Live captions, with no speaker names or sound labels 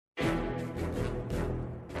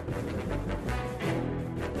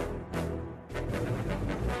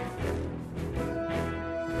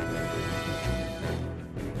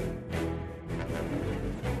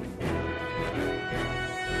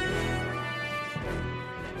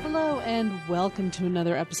Hello and welcome to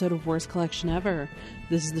another episode of Worst Collection Ever.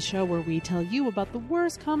 This is the show where we tell you about the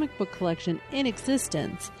worst comic book collection in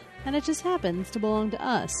existence, and it just happens to belong to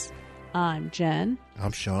us. I'm Jen.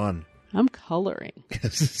 I'm Sean. I'm coloring.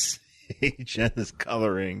 Hey, Jen is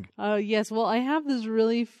coloring. Yes, well, I have this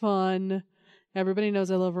really fun, everybody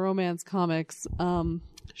knows I love romance comics.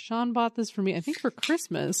 Sean bought this for me, I think for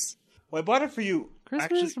Christmas. Well, I bought it for you.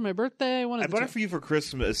 For my birthday. I bought it for you for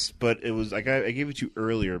Christmas, but it was I gave it to you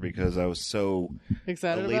earlier because I was so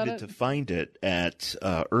excited elated about it. To find it at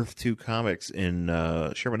Earth 2 Comics in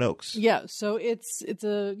Sherman Oaks. Yeah, so it's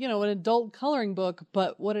a an adult coloring book,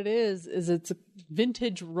 but what it is it's a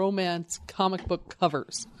vintage romance comic book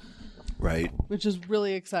covers, right? Which is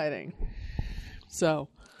really exciting. So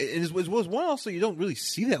it was one also you don't really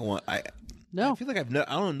see that one. I feel like I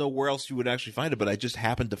don't know where else you would actually find it, but I just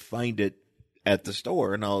happened to find it at the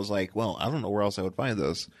store, and I was like, well, I don't know where else I would find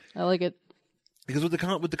this. I like it. Because with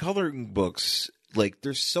the coloring books, like,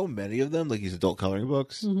 there's so many of them, like these adult coloring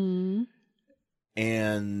books, and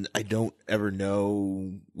I don't ever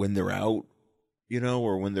know when they're out,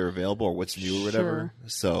 or when they're available or what's new or whatever. Sure.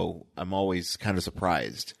 So I'm always kind of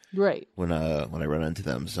surprised, right, when I run into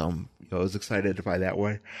them. So I was excited to buy that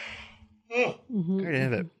one. Oh, I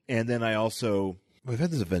have it. And then we've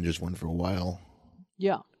had this Avengers one for a while.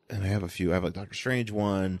 Yeah. And I have a few. I have a Doctor Strange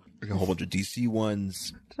one, a whole bunch of DC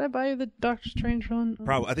ones. Did I buy you the Doctor Strange one?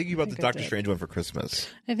 Probably. I think you bought the Doctor Strange one for Christmas.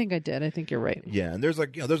 I think I did. I think you're right. Yeah, and there's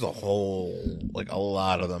there's a whole a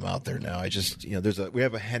lot of them out there now. I just we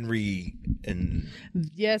have a Henry and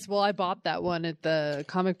yes. Well, I bought that one at the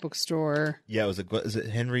comic book store. Yeah, is it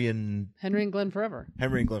Henry and Glenn Forever?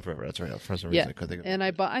 Henry and Glenn Forever. That's right. For some reason, I couldn't think of it. And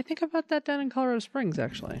I think I bought that down in Colorado Springs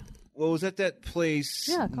actually. Well, was that place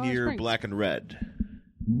near Springs. Black and Red?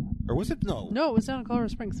 Or was it? No, it was down in Colorado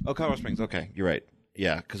Springs. Oh, Colorado Springs. Okay, you're right.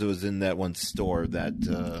 Yeah, because it was in that one store that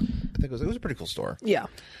I think it was a pretty cool store. Yeah,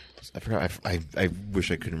 I forgot. I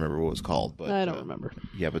wish I could remember what it was called, but I don't remember.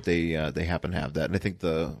 Yeah, but they happen to have that, and I think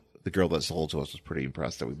the girl that sold to us was pretty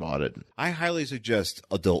impressed that we bought it. I highly suggest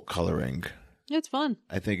adult coloring. It's fun.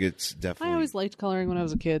 I think it's definitely. I always liked coloring when I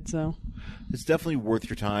was a kid, so it's definitely worth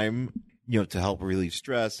your time. To help relieve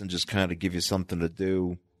stress and just kind of give you something to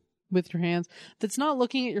do with your hands that's not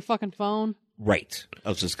looking at your fucking phone. Right. I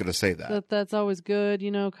was just going to say that. That's always good,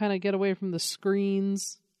 kind of get away from the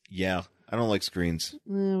screens. Yeah. I don't like screens.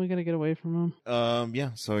 We got to get away from them.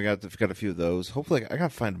 Yeah. So I got a few of those. Hopefully I got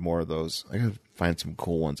to find more of those. I got to find some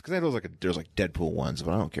cool ones because I know there's Deadpool ones,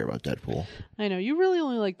 but I don't care about Deadpool. I know. You really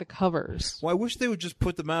only like the covers. Well, I wish they would just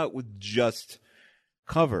put them out with just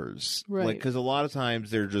covers, right? Because a lot of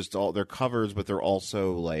times they're covers, but they're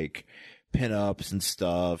also pinups and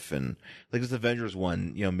stuff, and this Avengers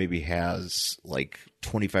one, maybe has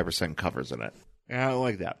 25% covers in it. Yeah, I don't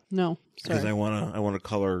like that. No, because I want to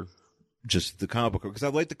color just the comic book because I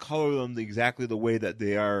like to color them exactly the way that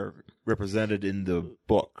they are represented in the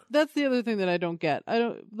book. That's the other thing that I don't get.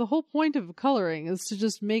 The whole point of coloring is to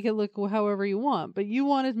just make it look however you want, but you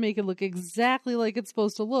want to make it look exactly like it's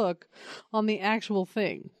supposed to look on the actual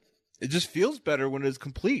thing. It just feels better when it's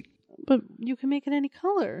complete. But you can make it any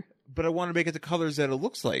color. But I want to make it the colors that it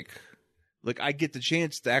looks like. I get the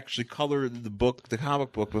chance to actually color the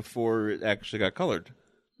comic book before it actually got colored.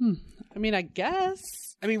 I mean, I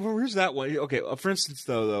guess. I mean, where's that one? Okay, for instance,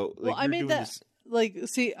 though, well, I made that.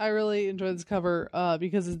 See, I really enjoy this cover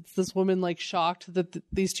because it's this woman shocked that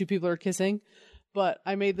these two people are kissing, but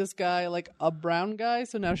I made this guy a brown guy,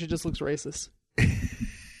 so now she just looks racist.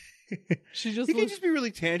 He can just be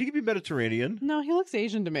really tan. He can be Mediterranean. No, he looks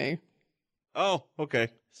Asian to me. Oh, okay.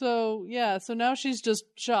 So yeah, so now she's just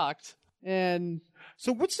shocked, and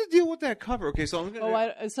so what's the deal with that cover? Okay, so I'm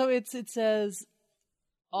gonna. So it says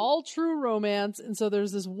all true romance, and so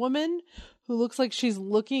there's this woman who looks like she's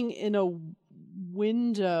looking in a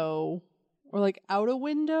window or out a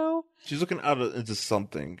window. She's looking out into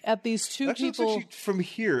something at these two people. From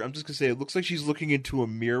here, I'm just gonna say it looks like she's looking into a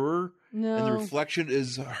mirror. No, and the reflection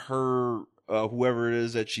is her. Whoever it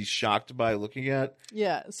is that she's shocked by looking at.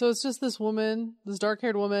 Yeah, so it's just this woman, this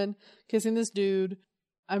dark-haired woman, kissing this dude.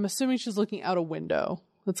 I'm assuming she's looking out a window.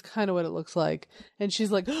 That's kind of what it looks like. And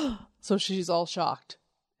she's like, so she's all shocked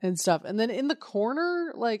and stuff. And then in the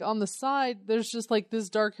corner, on the side, there's just this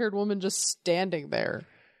dark-haired woman just standing there.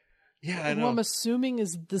 Yeah, I know. Who I'm assuming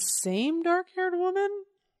is the same dark-haired woman?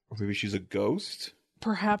 Or maybe she's a ghost?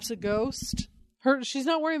 Perhaps a ghost. She's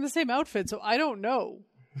not wearing the same outfit, so I don't know.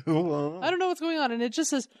 I don't know what's going on, and it just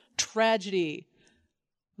says tragedy.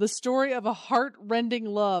 The story of a heart-rending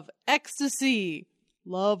love. Ecstasy.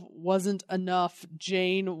 Love wasn't enough.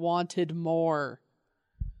 Jane wanted more.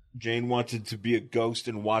 Jane wanted to be a ghost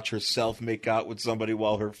and watch herself make out with somebody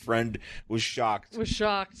while her friend was shocked.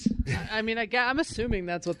 I mean, I'm assuming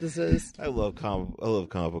that's what this is. I love comic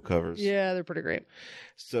book covers. Yeah, they're pretty great.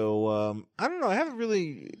 So I don't know. we haven't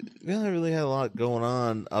really had a lot going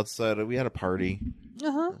on outside of. We had a party.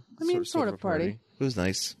 I mean, sort of party. It was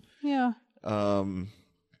nice. Yeah. And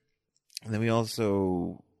then we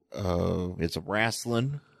also it's a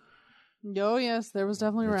wrestling. Oh yes, there was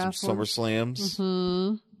definitely wrestling. SummerSlams.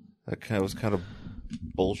 Mm-hmm. That was kind of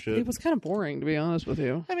bullshit. It was kind of boring, to be honest with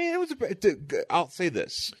you. I mean, I'll say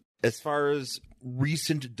this: as far as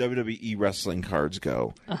recent WWE wrestling cards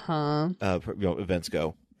go, events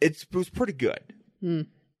go, it was pretty good.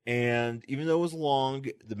 And even though it was long,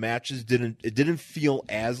 the matches didn't feel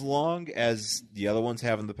as long as the other ones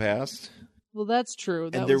have in the past. Well, that's true.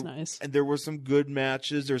 That was nice. And there were some good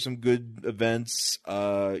matches. There were some good events.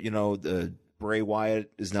 The Bray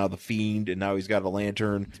Wyatt is now the Fiend, and now he's got a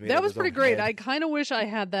lantern. That was pretty great. I kind of wish I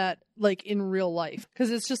had that like in real life,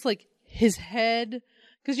 because it's just like his head.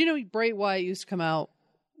 Because Bray Wyatt used to come out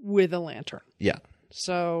with a lantern. Yeah.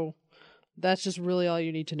 So that's just really all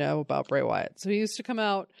you need to know about Bray Wyatt. So he used to come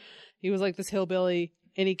out. He was like this hillbilly,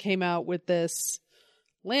 and he came out with this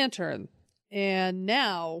lantern. And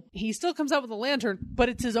now he still comes out with a lantern, but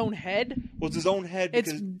it's his own head. Well, it's his own head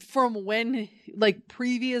because it's from when, like,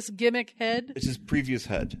 previous gimmick head. It's his previous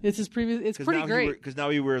head. It's pretty great. Because now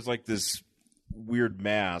he wears like this weird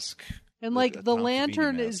mask. And like the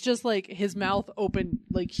lantern is just like his mouth open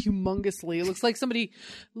like humongously. It looks like somebody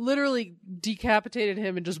literally decapitated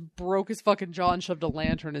him and just broke his fucking jaw and shoved a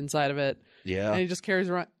lantern inside of it. Yeah. And he just carries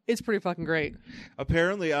around. It's pretty fucking great.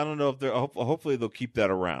 Apparently, I don't know if they're. Hopefully, they'll keep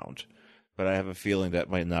that around. But I have a feeling that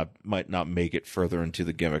might not make it further into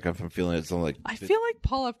the gimmick. I'm feeling it's like I feel like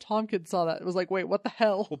Paul F. Tompkins saw that. It was like, wait, what the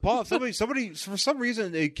hell? Well, somebody for some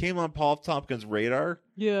reason it came on Paul F. Tompkins' radar.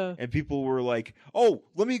 Yeah. And people were like, "Oh,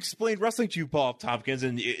 let me explain wrestling to you, Paul F. Tompkins."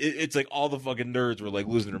 And it's like all the fucking nerds were like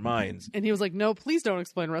losing their minds. And he was like, "No, please don't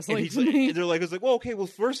explain wrestling to me." And they're like, "It's like, well, okay, well,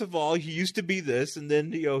 first of all, he used to be this, and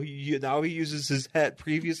then now he uses his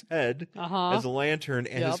previous head as a lantern,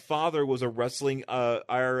 and his father was a wrestling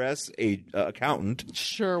IRS accountant.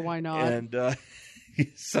 Sure, why not? And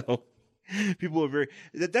so people are very.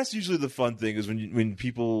 That's usually the fun thing is when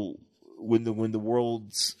the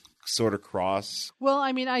worlds sort of cross. Well,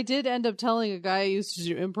 I mean, I did end up telling a guy I used to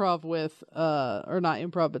do improv with, or not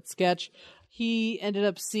improv, but sketch. He ended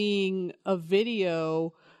up seeing a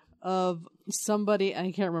video of somebody,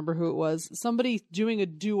 I can't remember who it was, somebody doing a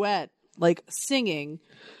duet, like singing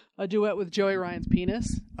a duet with Joey Ryan's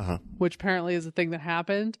penis, which apparently is a thing that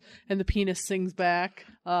happened, and the penis sings back.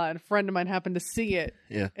 And a friend of mine happened to see it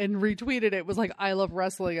and retweeted it. It was like, "I love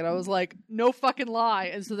wrestling," and I was like, "No fucking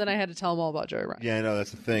lie!" And so then I had to tell him all about Joey Ryan. Yeah, I know,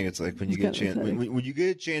 that's the thing. It's like when you get a chance, when you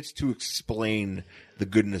get a chance to explain the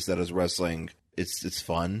goodness that is wrestling, it's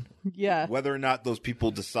fun. Yeah. Whether or not those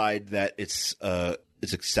people decide that it's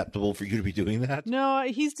acceptable for you to be doing that. No,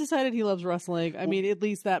 he's decided he loves wrestling. I mean, at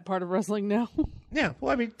least that part of wrestling now. Yeah,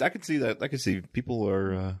 well, I mean, I can see that. I can see people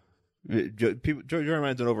are Joey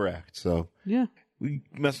Ryan's an overact. So yeah, we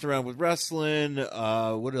messed around with wrestling.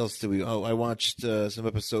 What else did we? Oh, I watched some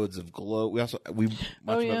episodes of Glow. We watched some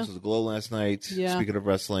episodes of Glow last night. Yeah. Speaking of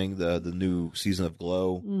wrestling, the new season of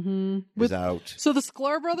Glow is out. So the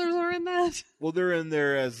Sklar brothers are in that? Well, they're in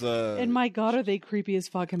there as and my God, are they creepy as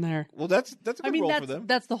fuck in there? Well, that's a good role for them.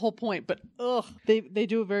 That's the whole point. But they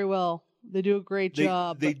do it very well. They do a great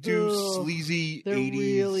job. They do sleazy. They're 80s,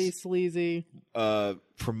 really sleazy.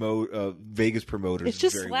 Vegas promoters. It's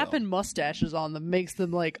just very slapping mustaches on them makes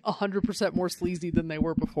them like 100% more sleazy than they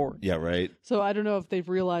were before. Yeah, right. So I don't know if they've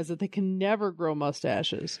realized that they can never grow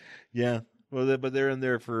mustaches. Yeah, well, but they're in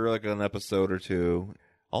there for like an episode or two.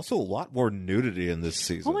 Also, a lot more nudity in this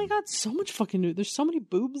season. Oh my God, so much fucking nudity. There's so many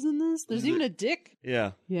boobs in this. There's even a dick.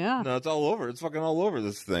 Yeah. Yeah. No, it's all over. It's fucking all over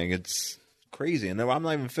this thing. It's crazy. And I'm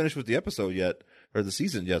not even finished with the episode yet, or the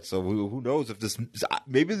season yet. So who knows if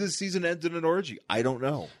maybe this season ends in an orgy. I don't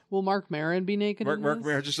know. Will Mark Maron be naked? Mark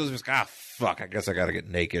Maron just says, fuck, I guess I gotta get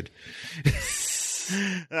naked.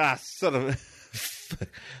 Son of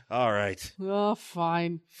all right. Oh,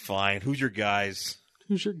 fine. Fine. Who's your guys?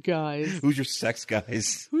 Who's your guys? Who's your sex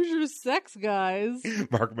guys? Who's your sex guys?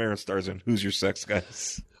 Mark Maron stars in Who's Your Sex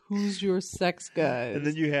Guys? Who's your sex guys? And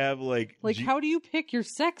then you have like how do you pick your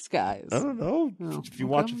sex guys? I don't know. If you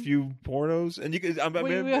watch a few pornos, and you can.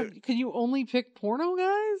 Can you only pick porno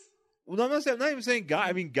guys? Well, no, I'm not even saying guy.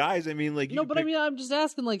 I mean guys. I mean like no, but I mean I'm just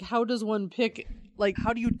asking like how does one pick? Like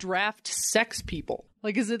how do you draft sex people?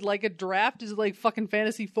 Like is it like a draft? Is it like fucking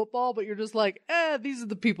fantasy football? But you're just like, these are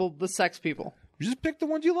the people, the sex people. You just pick the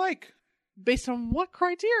ones you like. Based on what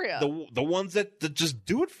criteria? The ones that just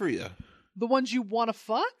do it for you. The ones you want to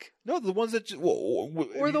fuck? No, the ones that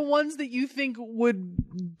Or the ones that you think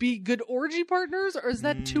would be good orgy partners? Or is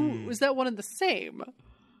that is that one and the same?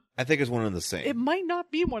 I think it's one and the same. It might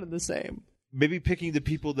not be one and the same. Maybe picking the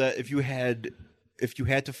people that if you had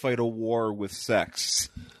to fight a war with sex.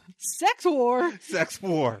 Sex war? Sex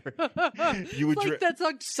war. You would like that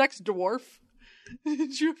song, Sex Dwarf.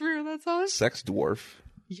 Did you ever hear that song? Sex Dwarf.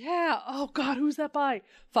 Yeah. Oh, God, who's that by?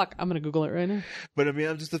 Fuck, I'm going to Google it right now. But, I mean,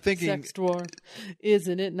 I'm just thinking... Sex Dwarf.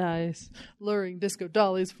 Isn't it nice? Luring disco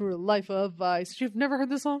dollies for a life of vice. You've never heard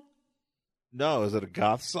this song? No, is it a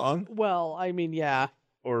goth song? Well, I mean, yeah.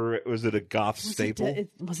 Or was it a goth staple?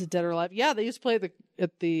 Was it Dead or Alive? Yeah, they used to play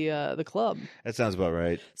at the club. That sounds about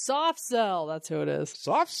right. Soft Cell, that's who it is.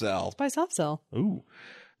 Soft Cell? It's by Soft Cell. Ooh.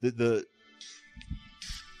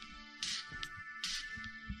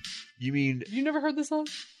 You mean... You never heard this song?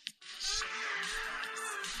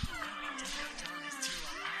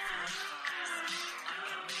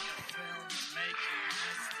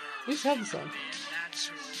 We used to have this song.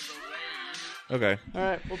 Okay. All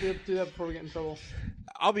right, we'll be able to do that before we get in trouble.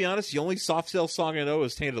 I'll be honest, the only Soft Cell song I know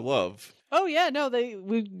is Tainted Love. Oh yeah, no,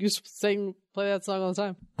 we used to play that song all the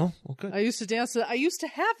time. Oh, well, good. I used to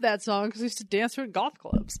have that song because I used to dance to it in goth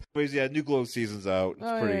clubs. But yeah, New Glow season's out.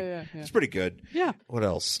 It's yeah. It's pretty good. Yeah. What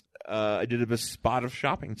else? I did a spot of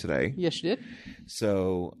shopping today. Yes, you did.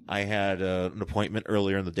 So I had an appointment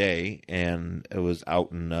earlier in the day, and it was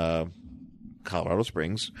out in Colorado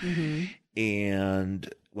Springs. Mm-hmm.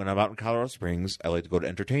 And when I'm out in Colorado Springs, I like to go to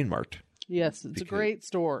Entertain Mart. Yes, it's a great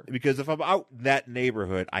store. Because if I'm out in that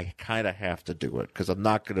neighborhood, I kind of have to do it because I'm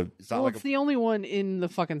not going to... It's the only one in the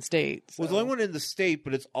fucking state. So. Well, it's the only one in the state,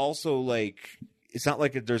 but it's also like... It's not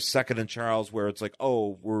like there's Second and Charles where it's like,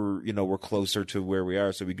 oh, we're closer to where we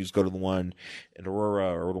are, so we can just go to the one in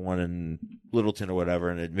Aurora or the one in Littleton or whatever,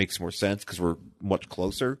 and it makes more sense because we're much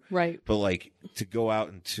closer. Right. But like to go out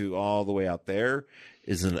into all the way out there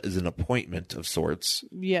is an appointment of sorts.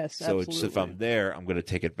 Yes, so absolutely. it's if I'm there, I'm going to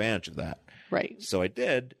take advantage of that. Right. So I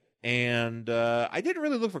did, and I didn't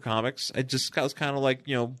really look for comics. I was kind of like,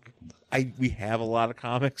 we have a lot of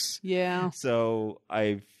comics. Yeah. So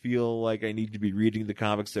I feel like I need to be reading the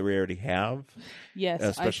comics that we already have. Yes,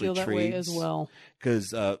 especially I feel that way as well.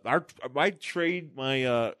 Because our trades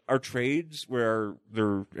where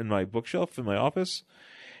they're in my bookshelf in my office,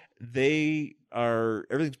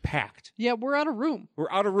 everything's packed. Yeah, we're out of room.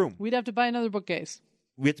 We're out of room. We'd have to buy another bookcase.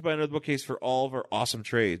 We have to buy another bookcase for all of our awesome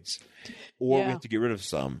trades, or we have to get rid of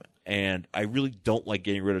some. And I really don't like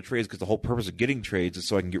getting rid of trades because the whole purpose of getting trades is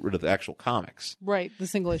so I can get rid of the actual comics. Right, the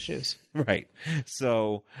single issues. Right.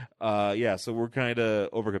 So, so we're kind of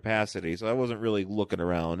over capacity. So I wasn't really looking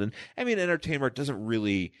around. And I mean, Entertainment doesn't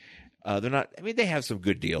really. They're not. I mean, they have some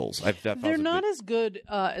good deals. They're not as good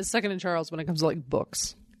as Second and Charles when it comes to like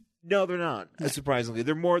books. No, they're not. Surprisingly,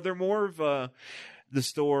 they're more of the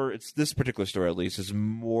store. It's this particular store at least is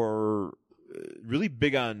more really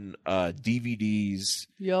big on DVDs.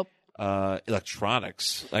 Yep.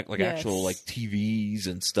 Electronics, like actual like TVs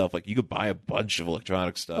and stuff. Like you could buy a bunch of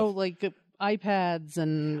electronic stuff. Oh, like iPads.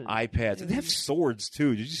 And they have swords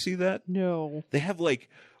too. Did you see that? No. They have like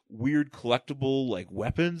weird collectible like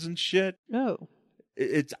weapons and shit. Oh.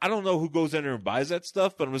 I don't know who goes in there and buys that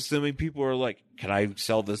stuff, but I'm assuming people are like, "Can I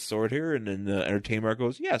sell this sword here?" And then the Entertainment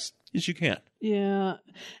goes, "Yes, you can." Yeah,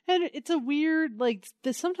 and it's a weird like.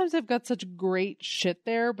 Sometimes they've got such great shit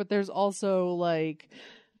there, but there's also like.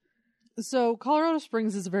 So Colorado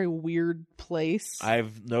Springs is a very weird place.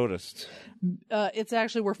 I've noticed. It's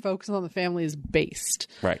actually where Focus on the Family is based.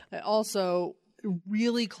 Right. Also,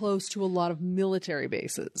 really close to a lot of military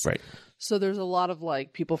bases. Right. So there's a lot of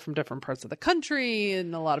like people from different parts of the country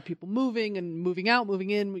and a lot of people moving and moving out,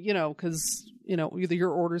 moving in, because, either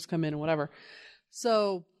your orders come in or whatever.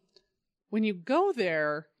 So when you go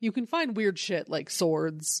there, you can find weird shit like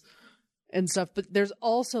swords and stuff, but there's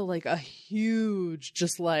also like a huge,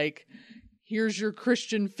 just like, here's your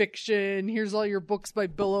Christian fiction. Here's all your books by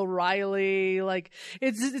Bill O'Reilly. Like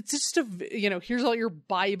it's just here's all your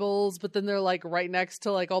Bibles, but then they're like right next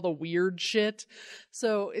to like all the weird shit.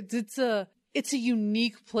 So it's a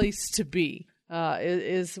unique place to be.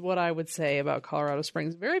 Is what I would say about Colorado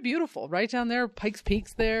Springs. Very beautiful, right down there. Pikes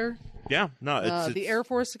Peak's there. Yeah, no, it's the Air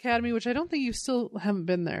Force Academy, which I don't think you still haven't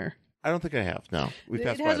been there. I don't think I have. No,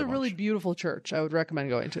 it has a really beautiful church. I would recommend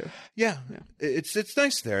going to. Yeah. It's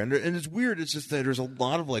nice there, and it's weird. It's just that there's a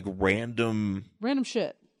lot of like random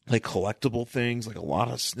shit, like collectible things. Like a lot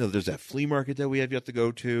of there's that flea market that we have yet to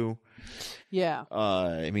go to. Yeah.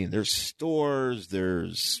 I mean, there's stores.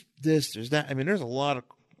 There's this. There's that. I mean, there's a lot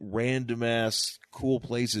random ass cool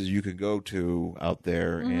places you can go to out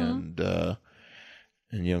there and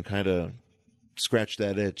kind of scratch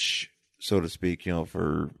that itch, so to speak,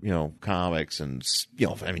 for, comics and,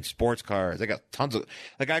 sports cars. I got tons of,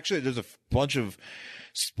 actually, there's a bunch of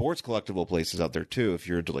sports collectible places out there, too, if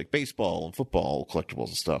you're into, baseball and football collectibles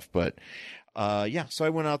and stuff. But, so I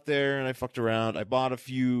went out there and I fucked around. I bought a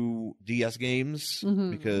few DS games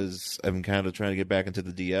because I'm kind of trying to get back into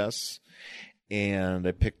the DS. And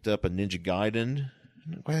I picked up a Ninja Gaiden.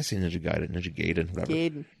 Why did I say Ninja Gaiden? Ninja Gaiden, whatever.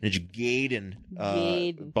 Ninja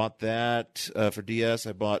Gaiden. Bought that for DS.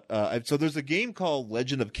 I bought. So there's a game called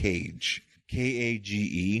Legend of Kage,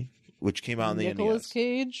 Kage, which came out in the NES. Nicolas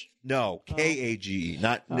Cage? No, Kage,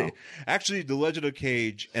 not actually the Legend of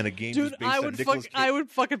Kage, and a game Dude, based on Nicolas Cage. I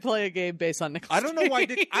would fucking play a game based on Nicolas Cage. I don't know why.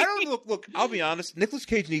 I don't look. I'll be honest. Nicolas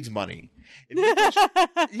Cage needs money. He does.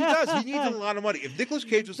 He needs a lot of money. If Nicolas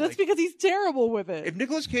Cage was That's because he's terrible with it. If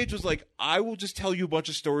Nicolas Cage was like, I will just tell you a bunch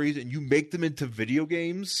of stories and you make them into video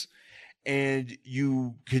games, and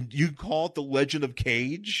you call it The Legend of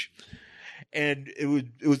Cage, and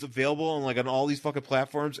it was available on all these fucking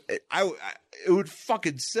platforms, it would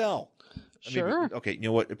fucking sell. Sure. Okay, you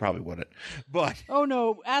know what? It probably wouldn't. But oh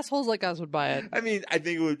no, assholes like us would buy it. I mean, I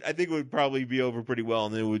think it would probably be over pretty well,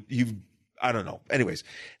 and I don't know. Anyways,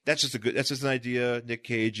 that's just an idea. Nick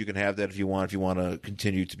Cage, you can have that if you want to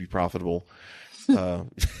continue to be profitable.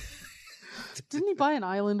 Didn't he buy an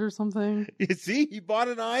island or something? You see, he bought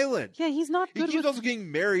an island. Yeah, he's not good. He keeps also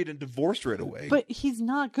getting married and divorced right away. But he's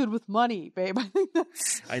not good with money, babe. I think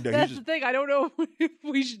that's the thing. I don't know if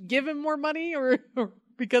we should give him more money or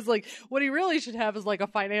because what he really should have is a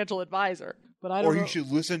financial advisor. But I don't know. Or he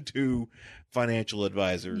should listen to financial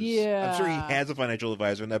advisors. Yeah. I'm sure he has a financial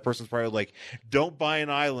advisor, and that person's probably like, don't buy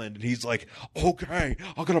an island. And he's like, okay,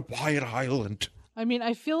 I'm going to buy an island. I mean,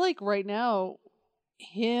 I feel like right now,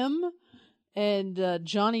 him and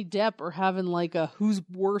Johnny Depp are having a who's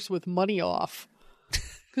worse with money off.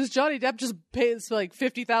 Because Johnny Depp just pays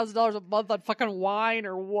 $50,000 a month on fucking wine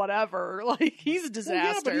or whatever. He's a disaster.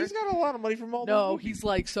 Well, yeah, but he's got a lot of money from all. No, he's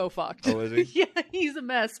so fucked. Oh, is he? Yeah, he's a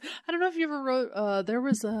mess. I don't know if you ever wrote. There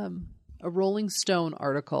was a Rolling Stone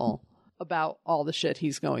article about all the shit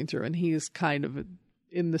he's going through, and he's kind of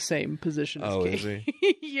in the same position as Kate. Is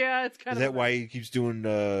he? Yeah, it's kind of. Is that why he keeps doing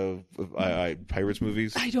Pirates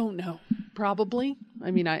movies? I don't know. Probably.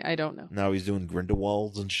 I mean, I don't know. Now he's doing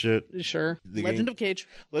Grindelwalds and shit. Sure. Legend of Cage.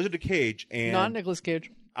 Legend of Cage. And not Nicolas Cage.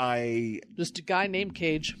 Just a guy named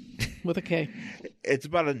Cage with a K. It's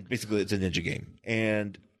basically it's a ninja game.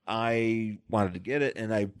 And I wanted to get it,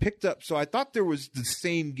 and I picked up. So I thought there was the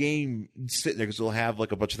same game sitting there because it'll have a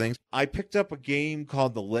bunch of things. I picked up a game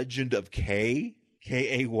called The Legend of Kay.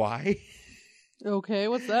 Kay. Okay,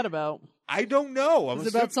 what's that about? I don't know. Is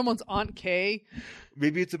it about someone's Aunt Kay?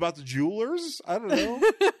 Maybe it's about the jewelers. I don't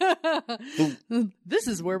know. This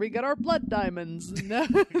is where we get our blood diamonds.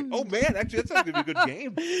 Oh man, actually, that's going to be a good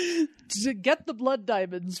game. To get the blood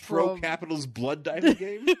diamonds Pro Capital's blood diamond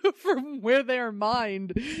game from where they are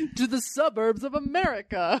mined to the suburbs of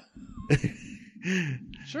America.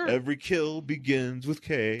 Sure. Every kill begins with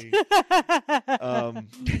K.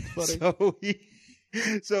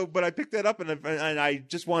 But I picked that up and I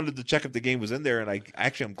just wanted to check if the game was in there, and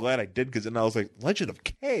I'm glad I did, because then I was like, Legend of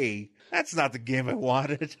K? That's not the game I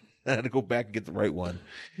wanted. I had to go back and get the right one.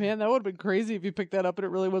 Man, that would have been crazy if you picked that up and it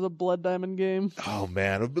really was a blood diamond game. Oh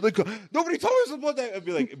man, I'd be like, nobody told me it was a blood diamond. I'd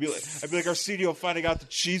be like Arsenio finding out the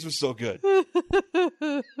cheese was so good.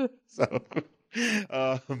 So,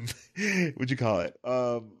 what'd you call it?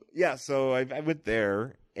 So I went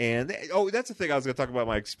there. And that's the thing I was going to talk about,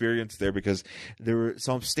 my experience there, because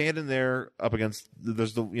so I'm standing there up against,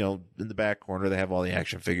 there's in the back corner, they have all the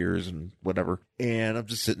action figures and whatever. And I'm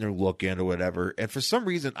just sitting there looking or whatever. And for some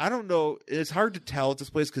reason, I don't know, it's hard to tell at this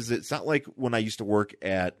place because it's not like when I used to work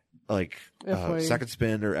at Second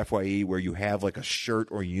Spin or FYE where you have a shirt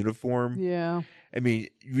or uniform. Yeah. I mean,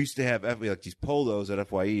 you used to have these polos at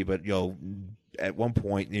FYE, but at one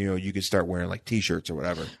point, you could start wearing t-shirts or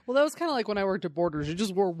whatever. Well, that was kind of like when I worked at Borders. You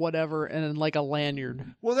just wore whatever and a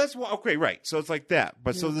lanyard. Well, that's okay, right. So it's like that.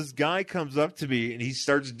 But so this guy comes up to me and he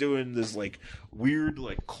starts doing this weird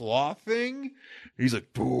claw thing. He's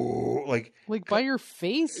like, boo, by your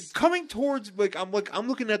face, coming towards I'm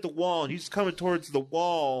looking at the wall and he's coming towards the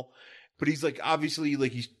wall, but he's obviously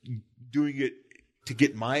he's doing it to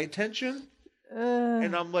get my attention.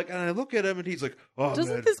 And I'm and I look at him and he's like, oh,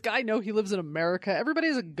 doesn't this guy know he lives in America? Everybody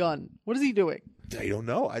has a gun. What is he doing? I don't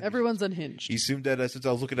know. Everyone's unhinged. He assumed that since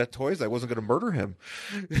I was looking at toys, I wasn't going to murder him.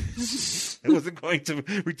 I wasn't going to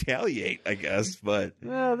retaliate, I guess. But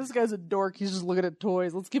this guy's a dork. He's just looking at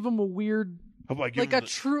toys. Let's give him a weird I'm like a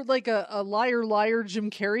true, like a liar Jim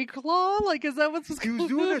Carrey claw? Like, is that what's he was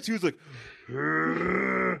doing this? He was like,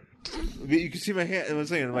 you can see my hand. I'm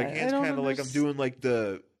saying my hand's kind of like I'm doing like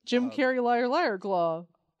the Jim Carrey liar claw.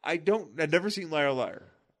 I've never seen Liar.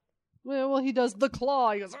 Well, he does the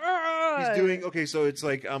claw. He goes. He's doing okay. So it's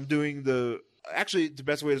like I'm doing the. Actually, the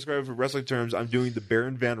best way to describe it for wrestling terms, I'm doing the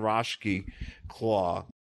Baron Van Raschke claw.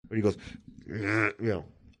 When he goes,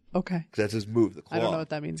 Okay. Because that's his move, the claw. I don't know what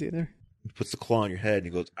that means either. He puts the claw on your head and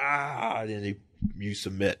he goes, and then you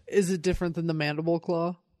submit. Is it different than the mandible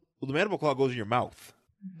claw? Well, the mandible claw goes in your mouth.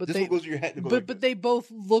 But this one goes in your head. But they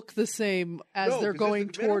both look the same as they're going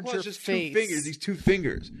towards your just face. 2 fingers, these 2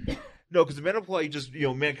 fingers. No, because the mandible claw, you just,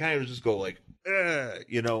 mankind just go like, into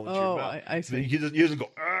your mouth. I see. He doesn't go,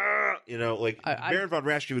 like Baron Von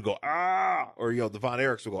Raschke would go, or, the Von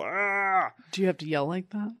Erichs would go, Do you have to yell like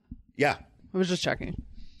that? Yeah. I was just checking.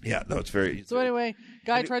 Yeah, no, it's very... So anyway,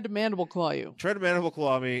 guy tried to mandible claw you. Tried to mandible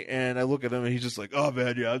claw me, and I look at him, and he's just like, oh,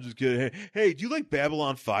 man, yeah, I'm just kidding. Hey, do you like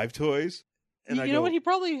Babylon 5 toys? And you know what? He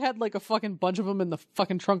probably had like a fucking bunch of them in the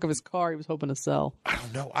fucking trunk of his car he was hoping to sell. I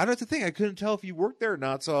don't know. I don't think I couldn't tell if he worked there or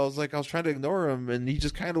not, so I was trying to ignore him, and he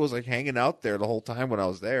just kind of was like hanging out there the whole time when I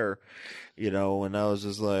was there, and I was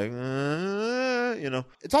just like,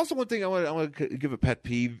 It's also one thing I want to give a pet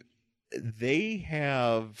peeve. They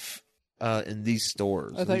have... in these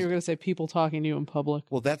stores. I thought you were going to say people talking to you in public.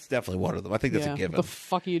 Well, that's definitely one of them. I think that's a given. What the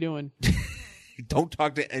fuck are you doing? Don't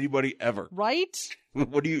talk to anybody ever. Right?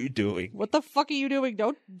 What are you doing? What the fuck are you doing?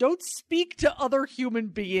 Don't speak to other human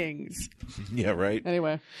beings. Yeah, right?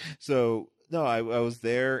 Anyway. So, no, I was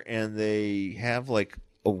there, and they have like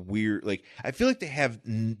a weird, I feel like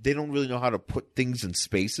they don't really know how to put things in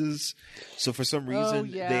spaces. So for some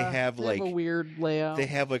reason, they have a weird layout. They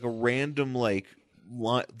have like a random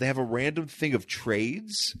they have a random thing of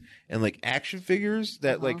trades and like action figures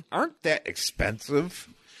that aren't that expensive,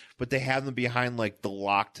 but they have them behind like the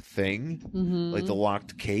locked thing, like the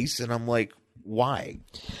locked case, and I'm like, why?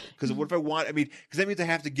 Because what if I want? I mean, because that means I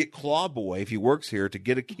have to get Clawboy if he works here to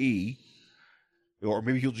get a key, or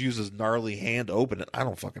maybe he'll use his gnarly hand to open it. I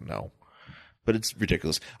don't fucking know, but it's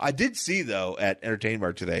ridiculous. I did see though at Entertainment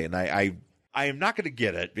Mart today, and I am not going to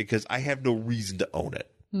get it because I have no reason to own it.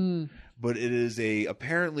 But it is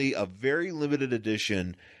apparently a very limited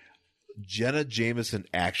edition Jenna Jameson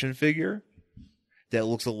action figure that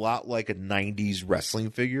looks a lot like a 90s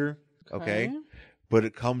wrestling figure. Okay. But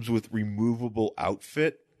it comes with removable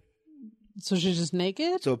outfit. So she's just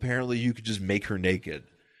naked? So apparently you could just make her naked.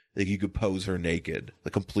 Like you could pose her naked,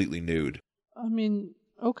 like completely nude. I mean,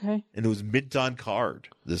 okay. And it was mint on card.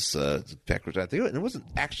 This package, I think, and it wasn't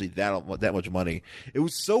actually that much money. It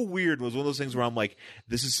was so weird. It was one of those things where I'm like,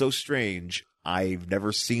 this is so strange. I've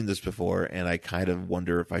never seen this before, and I kind of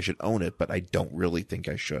wonder if I should own it, but I don't really think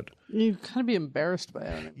I should. You'd kind of be embarrassed by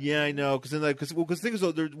it. Yeah, I know. Because the thing is,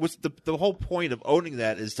 though, the whole point of owning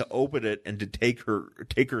that is to open it and to take her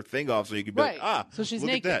thing off, so you can be like, so she's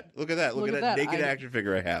look naked. At that, look at that naked action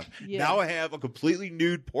figure I have. Yeah. Now I have a completely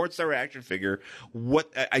nude porn star action figure.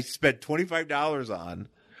 What I spent $25 on.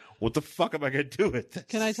 What the fuck am I going to do with this?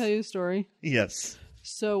 Can I tell you a story? Yes.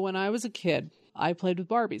 So when I was a kid, I played with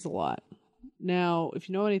Barbies a lot. Now, if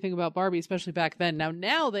you know anything about Barbie, especially back then,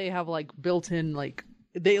 now they have like built-in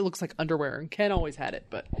it looks like underwear, and Ken always had it,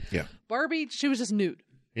 but yeah, Barbie, she was just nude.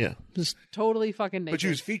 Yeah, just totally fucking naked. But she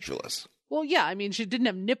was featureless. Well, yeah, I mean, she didn't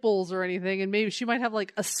have nipples or anything, and maybe she might have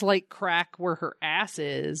like a slight crack where her ass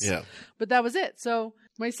is. Yeah, but that was it. So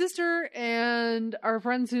my sister and our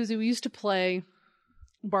friend Susie, we used to play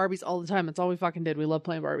Barbies all the time. That's all we fucking did. We loved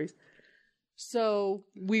playing Barbies. So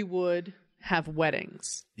we would have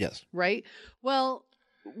weddings. Yes. Right? Well,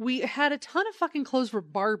 we had a ton of fucking clothes for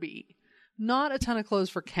Barbie, not a ton of clothes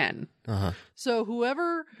for Ken. So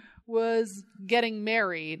whoever was getting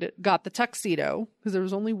married got the tuxedo, because there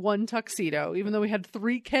was only one tuxedo, even though we had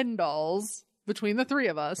 3 Ken dolls between the 3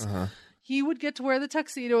 of us. He would get to wear the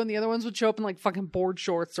tuxedo, and the other ones would show up in like fucking board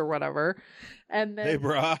shorts or whatever. And then, hey,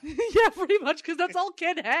 brah. Yeah, pretty much, because that's all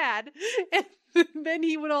Ken had. And then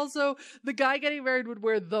he would also, the guy getting married would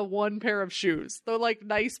wear the one pair of shoes, the like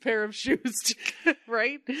nice pair of shoes,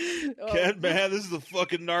 right? Ken, man, this is a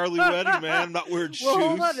fucking gnarly wedding, man. I'm not wearing shoes. Well,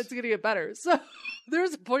 hold on, it's gonna get better. So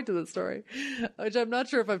there's a point to this story, which I'm not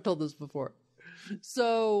sure if I've told this before.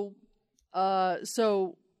 So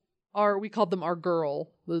we called them our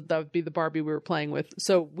girl. That would be the Barbie we were playing with.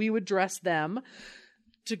 So we would dress them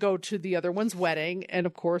to go to the other one's wedding, and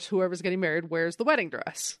of course whoever's getting married wears the wedding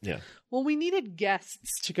dress. Yeah. Well, we needed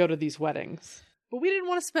guests to go to these weddings. But we didn't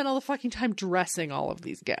want to spend all the fucking time dressing all of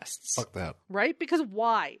these guests. Fuck that. Right? Because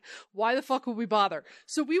why? Why the fuck would we bother?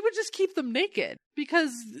 So we would just keep them naked.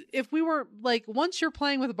 Because if we were, like, once you're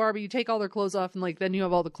playing with a Barbie, you take all their clothes off and, like, then you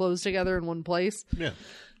have all the clothes together in one place. Yeah.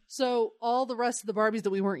 So all the rest of the Barbies that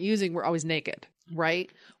we weren't using were always naked,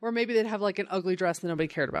 right? Or maybe they'd have, like, an ugly dress that nobody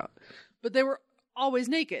cared about. But they were always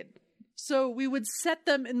naked. So we would set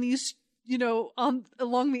them in these, you know,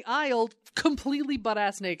 along the aisle completely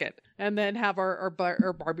butt-ass naked. And then have our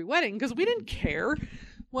Barbie wedding because we didn't care.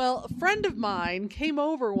 Well, a friend of mine came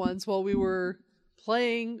over once while we were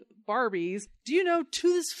playing Barbies. Do you know, to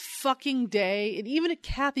this fucking day, and even at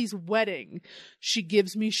Kathy's wedding, she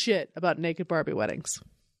gives me shit about naked Barbie weddings.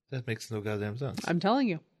 That makes no goddamn sense. I'm telling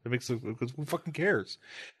you. It makes because who fucking cares?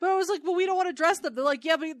 But I was like, well, we don't want to dress them. They're like,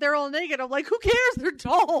 yeah, but they're all naked. I'm like, who cares? They're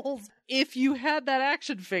dolls. If you had that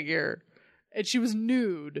action figure and she was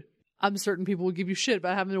nude, I'm certain people would give you shit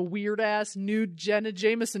about having a weird ass nude Jenna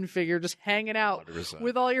Jameson figure just hanging out 100%.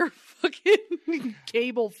 with all your fucking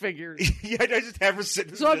cable figures. Yeah, I just have her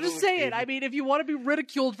sitting. So I'm just saying, I mean, if you want to be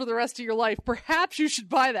ridiculed for the rest of your life, perhaps you should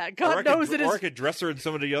buy that. God knows it is. Or I could dress her in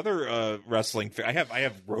some of the other wrestling. I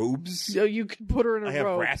have robes. So you can put her in a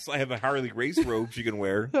robe. I have a Harley race robe she can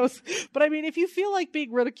wear. But I mean, if you feel like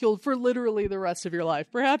being ridiculed for literally the rest of your life,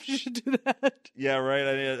 perhaps you should do that. Yeah, right.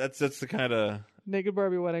 I mean, that's the kind of. Naked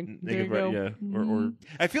Barbie wedding. Naked Barbie, yeah. Or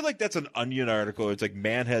I feel like that's an Onion article. It's like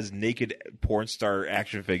man has naked porn star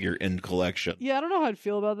action figure in collection. Yeah, I don't know how I'd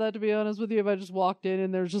feel about that, to be honest with you. If I just walked in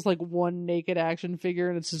and there's just like one naked action figure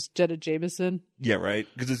and it's just Jenna Jameson. Yeah, right.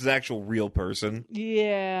 Because it's an actual real person.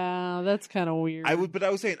 Yeah, that's kind of weird. But I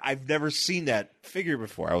was saying I've never seen that figure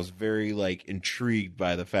before. I was very like intrigued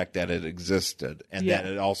by the fact that it existed and that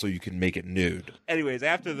it also you can make it nude. Anyways,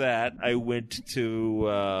 after that, I went to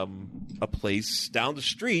a place down the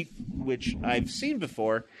street which I've seen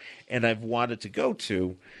before and I've wanted to go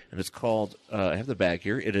to, and it's called I have the bag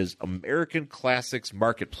here. It is American Classics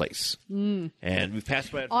Marketplace. And we've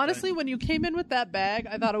passed by it. Honestly, when you came in with that bag,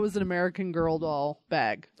 I thought it was an American Girl doll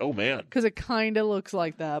bag. Oh man, because it kind of looks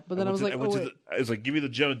like that. But then I was like, I was like, give me the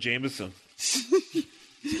Jenna Jameson.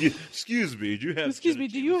 Excuse me, do you have? Excuse me,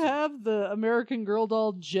 do you have the American Girl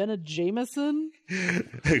doll Jenna Jameson?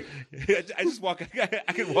 I just walk.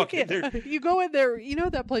 I can walk in there. You go in there. You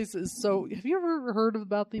know that place is so. Have you ever heard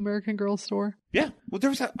about the American Girl store? Yeah. Well,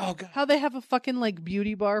 there was that. Oh god. How they have a fucking like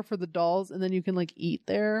beauty bar for the dolls, and then you can like eat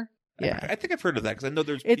there. Yeah, I think I've heard of that because I know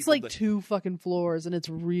there's. It's like 2 fucking floors, and it's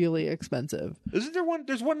really expensive. Isn't there one?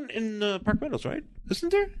 There's one in Park Meadows, right? Isn't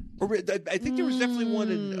there? Or I think there was definitely one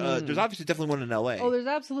in. There's obviously definitely one in L.A. Oh, there's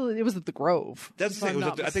absolutely. It was at the Grove. That's the thing.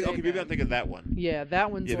 I think. Okay, maybe I'm thinking of that one. Yeah, that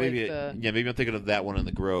one's maybe I'm thinking of that one in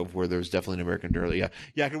the Grove where there's definitely an American Girl. Yeah,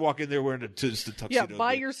 I can walk in there wearing just a tuxedo. Yeah,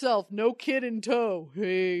 by yourself, no kid in tow.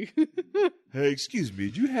 Hey. Hey, excuse me,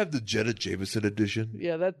 do you have the Jenna Jameson edition?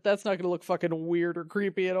 Yeah, that's not going to look fucking weird or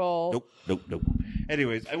creepy at all. Nope.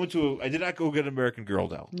 Anyways, I did not go get an American Girl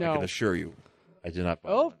doll. No. I can assure you. I did not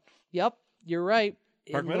buy one. Yep, you're right.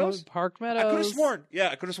 Park Meadows? Park Meadows. I could have sworn. Yeah,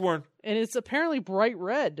 I could have sworn. And it's apparently bright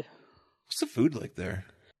red. What's the food like there?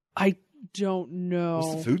 I don't know.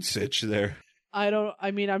 What's the food sitch there?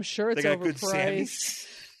 I mean, I'm sure it's they got overpriced.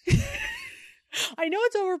 Good Sammys? I know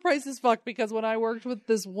it's overpriced as fuck because when I worked with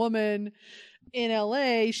this woman in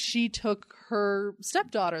LA, she took her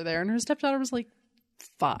stepdaughter there, and her stepdaughter was like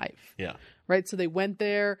 5. Yeah. Right? So they went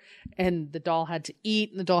there, and the doll had to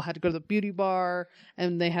eat, and the doll had to go to the beauty bar,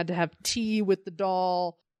 and they had to have tea with the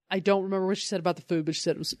doll. I don't remember what she said about the food, but she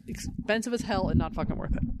said it was expensive as hell and not fucking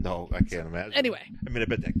worth it. No, I can't imagine. Anyway. I mean, I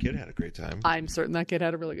bet that kid had a great time. I'm certain that kid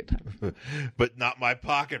had a really good time. But not my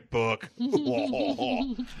pocketbook.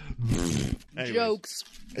 Anyways, Jokes.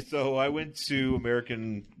 So I went to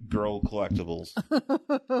American Girl Collectibles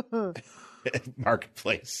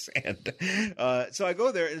Marketplace. And so I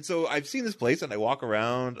go there. And so I've seen this place and I walk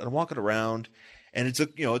around and I'm walking around and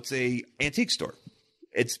it's a antique store.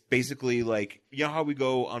 It's basically like, you know how we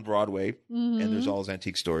go on Broadway and there's all those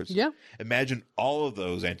antique stores? Yeah. Imagine all of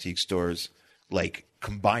those antique stores like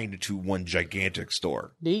combined into one gigantic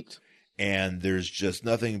store. Neat. And there's just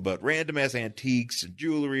nothing but random ass antiques and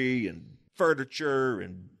jewelry and furniture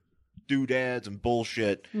and doodads and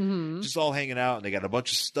bullshit, just all hanging out. And they got a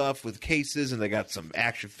bunch of stuff with cases, and they got some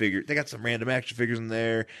action figures. They got some random action figures in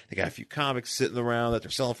there. They got a few comics sitting around that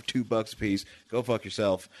they're selling for $2 a piece. Go fuck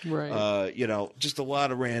yourself. Right. Just a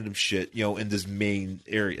lot of random shit, in this main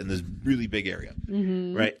area, in this really big area.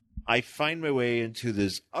 Right. I find my way into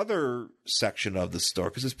this other section of the store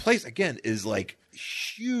because this place again is like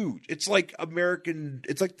huge. It's like American.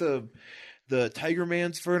 It's like the Tiger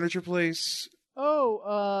Man's furniture place.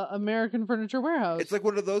 American Furniture Warehouse. It's like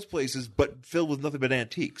one of those places, but filled with nothing but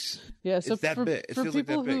antiques. Yeah, so it's that for, big. It for feels like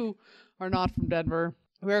people that big. who are not from Denver,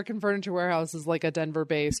 American Furniture Warehouse is like a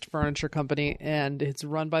Denver-based furniture company, and it's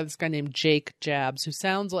run by this guy named Jake Jabs, who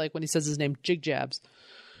sounds like, when he says his name, Jig Jabs,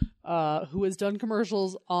 who has done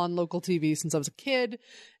commercials on local TV since I was a kid,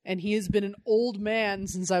 and he has been an old man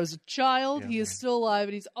since I was a child. He is still alive,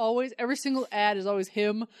 and he's always, every single ad is always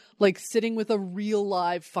him, like, sitting with a real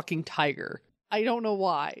live fucking tiger. I don't know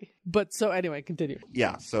why. But so anyway, continue.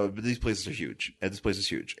 Yeah, so but these places are huge. And this place is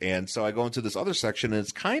huge. And so I go into this other section, and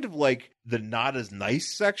it's kind of like the not as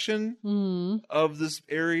nice section of this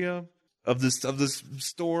area, of this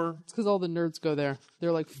store. It's because all the nerds go there.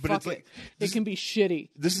 They're like, But fuck it's like, it can be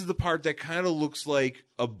shitty. This is the part that kind of looks like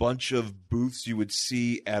a bunch of booths you would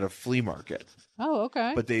see at a flea market. Oh,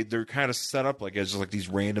 okay. But they're kind of set up like as just like these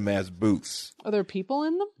random ass booths. Are there people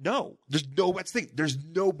in them? No, that's the thing. There's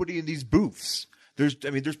nobody in these booths. There's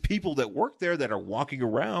people that work there that are walking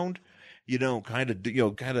around, kind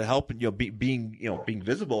of helping, being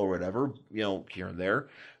visible or whatever, here and there.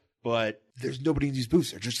 But there's nobody in these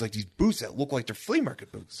booths. They're just like these booths that look like they're flea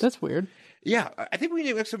market booths. That's weird. Yeah, I think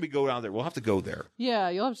next time we go down there, we'll have to go there. Yeah,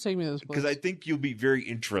 you'll have to take me to this place. Because I think you'll be very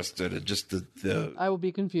interested in just the I will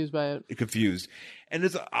be confused by it. confused. And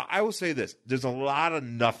I will say this: there's a lot of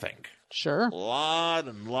nothing. Sure. A lot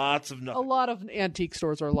and lots of A nothing. lot of antique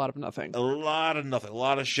stores are a lot of nothing. A lot of nothing. A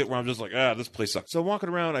lot of shit where I'm just like, this place sucks. So I'm walking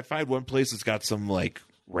around, I find one place that's got some like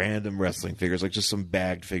random wrestling figures, like just some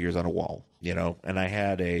bagged figures on a wall, and I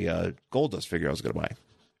had a Goldust figure I was going to buy.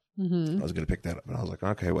 Mm-hmm. I was going to pick that up, and I was like,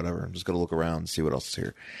 okay, whatever. I'm just going to look around and see what else is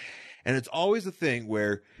here. And it's always the thing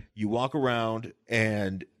where you walk around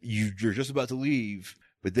and you're just about to leave,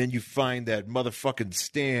 but then you find that motherfucking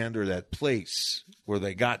stand or that place where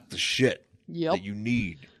they got the shit that you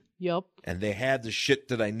need. Yep. And they had the shit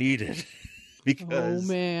that I needed because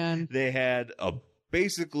they had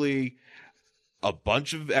basically a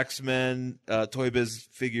bunch of X-Men Toy Biz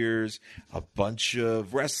figures, a bunch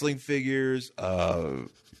of wrestling figures.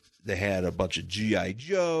 They had a bunch of G.I.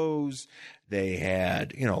 Joes. They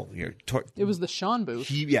had, it was the Sean booth.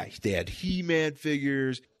 They had He-Man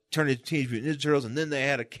figures, turned into Teenage Mutant Ninja Turtles, and then they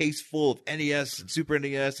had a case full of NES and Super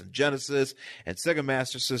NES and Genesis and Sega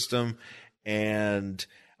Master System. And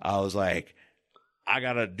I was like, I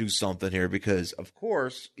gotta do something here because, of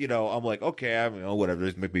course, I'm like, okay, whatever.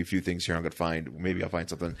 There's maybe a few things here I'm gonna find. Maybe I'll find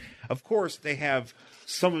something. Of course, they have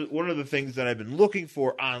one of the things that I've been looking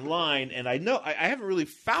for online, and I know I haven't really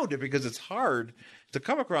found it because it's hard to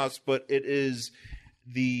come across. But it is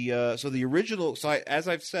the original. So as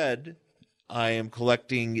I've said, I am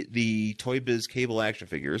collecting the Toy Biz Cable action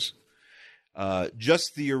figures.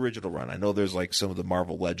 Just the original run. I know there's like some of the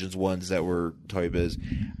Marvel Legends ones that were Toy Biz.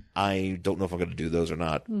 I don't know if I'm going to do those or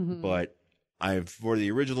not, but for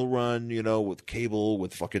the original run, with cable,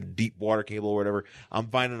 with fucking deep water cable or whatever, I'm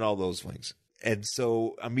finding all those things. And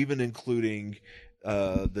so I'm even including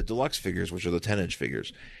the deluxe figures, which are the 10-inch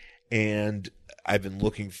figures. And I've been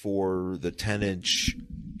looking for the 10-inch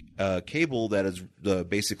cable that is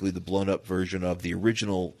basically the blown up version of the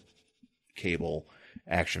original Cable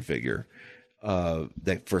action figure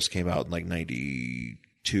that first came out in like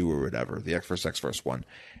 92 or whatever, the X-Force one.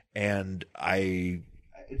 And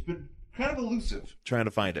it's been kind of elusive trying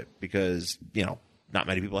to find it because, not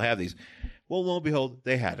many people have these. Well, lo and behold,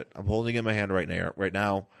 they had it. I'm holding it in my hand right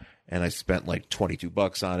now, and I spent like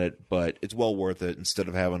 $22 on it, but it's well worth it instead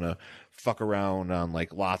of having to fuck around on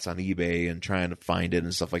like lots on eBay and trying to find it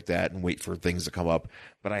and stuff like that and wait for things to come up.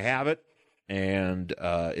 But I have it, and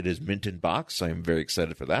it is mint in box, so I'm very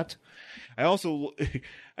excited for that.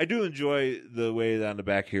 I do enjoy the way that on the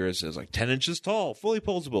back here it says like 10 inches tall, fully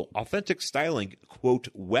posable, authentic styling, quote,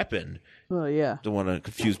 weapon. Oh, yeah. Don't want to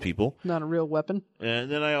confuse people. Not a real weapon. And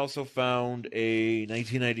then I also found a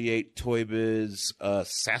 1998 Toy Biz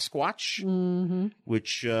Sasquatch,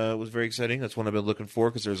 which was very exciting. That's one I've been looking for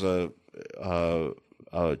because there's a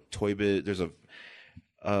Toy Biz.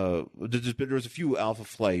 There was a few Alpha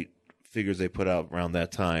Flight figures they put out around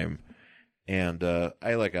that time. And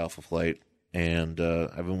I like Alpha Flight, and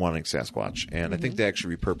I've been wanting Sasquatch. And I think they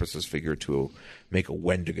actually repurposed this figure to make a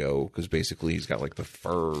Wendigo, because basically he's got like the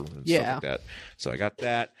fur and stuff like that. So I got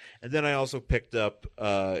that. And then I also picked up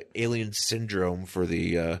Alien Syndrome for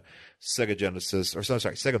the Sega Genesis, or sorry,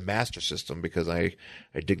 Sega Master System, because I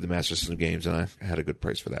dig the Master System games, and I had a good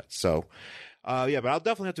price for that. So, but I'll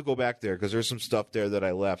definitely have to go back there because there's some stuff there that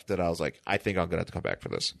I left that I was like, I think I'm going to have to come back for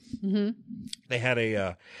this. Mm-hmm. They had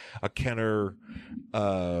a Kenner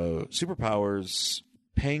Superpowers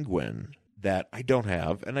Penguin that I don't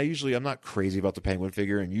have. And I'm not crazy about the Penguin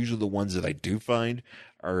figure, and usually the ones that I do find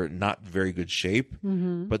are not very good shape.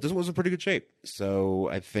 Mm-hmm. But this one was in pretty good shape. So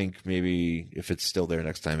I think maybe if it's still there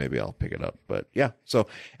next time, maybe I'll pick it up. But yeah. So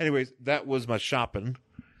anyways, that was my shopping.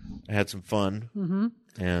 I had some fun. Mm-hmm.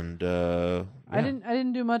 And I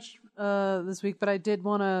didn't do much this week, but I did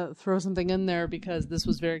want to throw something in there because this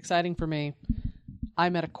was very exciting for me. I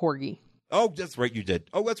met a corgi. Oh, that's right, you did.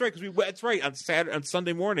 Oh, that's right, because that's right. On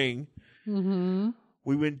Sunday morning,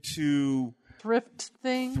 we went to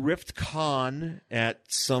Thrift Con at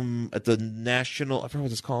the National. I forgot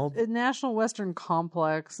what it's called. National Western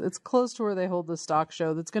Complex. It's close to where they hold the stock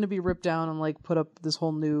show. That's going to be ripped down and like put up this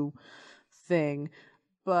whole new thing.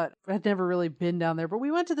 But I'd never really been down there. But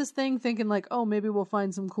we went to this thing thinking like, oh, maybe we'll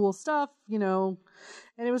find some cool stuff, And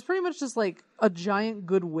it was pretty much just like a giant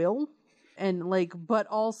Goodwill. And like, but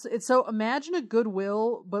also, so imagine a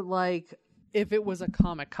Goodwill, but like if it was a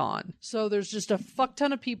Comic-Con. So there's just a fuck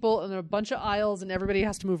ton of people and there are a bunch of aisles and everybody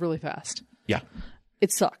has to move really fast. Yeah.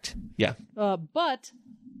 It sucked. Yeah. But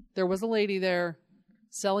there was a lady there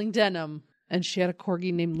selling denim and she had a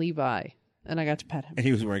corgi named Levi. And I got to pet him. And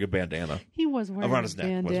he was wearing a bandana. He was wearing around a his neck.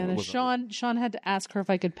 bandana. Sean had to ask her if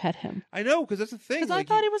I could pet him. I know, because that's the thing. Because I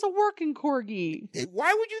thought he was a working corgi.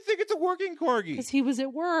 Why would you think it's a working corgi? Because he was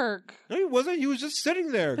at work. No, he wasn't. He was just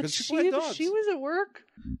sitting there. But she was at work.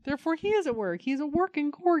 Therefore, he is at work. He's a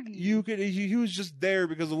working corgi. He was just there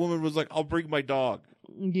because the woman was like, "I'll bring my dog."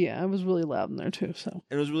 Yeah, it was really loud in there too. So and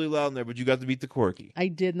it was really loud in there, but you got to meet the corgi. I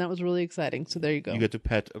did, and that was really exciting. So there you go. You got to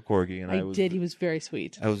pet a corgi, and I did. He was very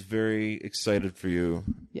sweet. I was very excited for you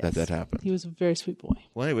that happened. He was a very sweet boy.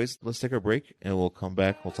 Well, anyways, let's take our break, and we'll come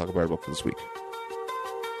back. We'll talk about our book for this week.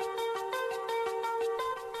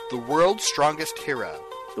 The world's strongest hero.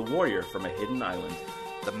 The warrior from a hidden island.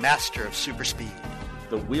 The master of super speed.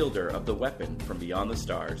 The wielder of the weapon from beyond the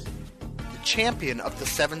stars. The champion of the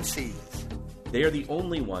seven seas. They are the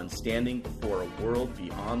only ones standing before a world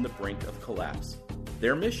beyond the brink of collapse.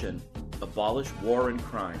 Their mission, abolish war and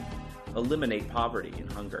crime, eliminate poverty and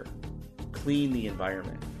hunger, clean the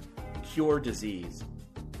environment, cure disease,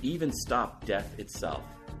 even stop death itself.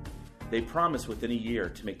 They promise within a year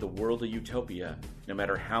to make the world a utopia, no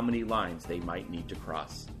matter how many lines they might need to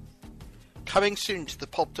cross. Coming soon to the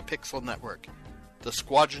Pulp to Pixel Network, the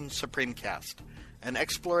Squadron Supreme Cast, an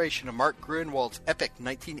exploration of Mark Gruenwald's epic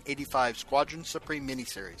 1985 Squadron Supreme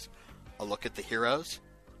miniseries. A look at the heroes,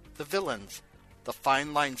 the villains, the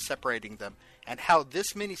fine line separating them, and how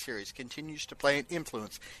this miniseries continues to play an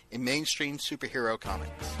influence in mainstream superhero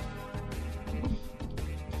comics.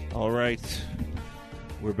 All right.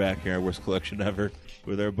 We're back in our worst collection ever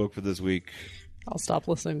with our book for this week. I'll stop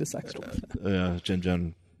listening to Sexdwarf.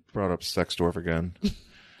 Jen brought up Sexdwarf again.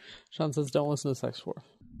 Sean says don't listen to Sexdwarf.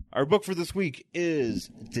 Our book for this week is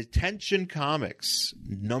Detention Comics,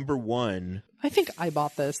 #1. I think I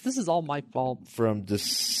bought this. This is all my fault. From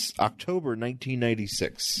this October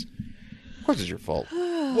 1996. Of course it's your fault.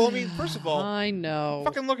 Well, I mean, first of all, I know.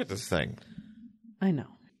 Fucking look at this thing. I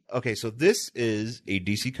know. Okay, so this is a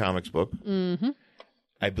DC Comics book. Mm-hmm.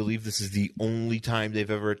 I believe this is the only time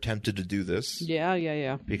they've ever attempted to do this.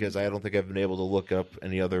 Yeah. Because I don't think I've been able to look up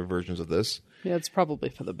any other versions of this. Yeah, it's probably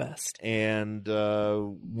for the best. And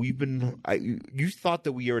you thought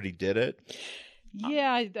that we already did it.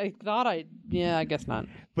 Yeah, I thought I guess not.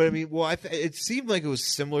 But I mean, well, it seemed like it was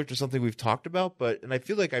similar to something we've talked about, and I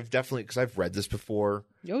feel like I've definitely, because I've read this before.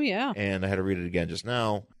 Oh, yeah. And I had to read it again just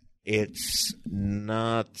now. It's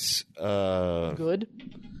not... good?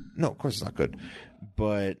 No, of course it's not good.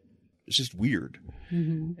 But it's just weird.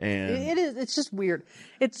 Mm-hmm. And it is. It's just weird.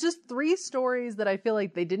 It's just 3 stories that I feel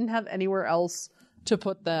like they didn't have anywhere else to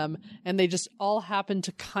put them, and they just all happen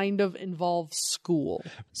to kind of involve school.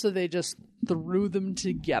 So they just threw them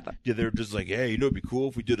together. Yeah, they're just like, hey, it'd be cool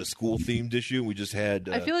if we did a school-themed issue and we just had...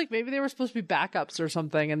 I feel like maybe they were supposed to be backups or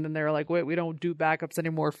something, and then they were like, wait, we don't do backups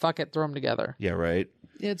anymore. Fuck it, throw them together. Yeah, right?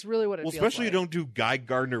 It's really what it feels especially like. You don't do Guy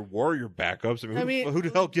Gardner Warrior backups. I mean, who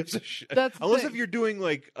the hell gives a shit? Unless if you're doing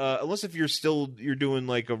like, unless if you're doing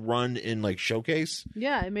like a run in like Showcase.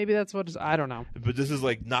 Yeah, maybe that's what I don't know. But this is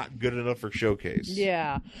like not good enough for Showcase.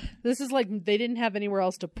 Yeah, this is like they didn't have anywhere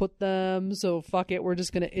else to put them, so fuck it, we're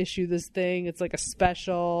just gonna issue this thing. It's like a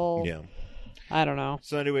special. Yeah. I don't know.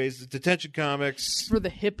 So anyways, Detention Comics. For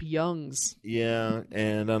the hip youngs. Yeah,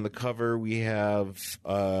 and on the cover we have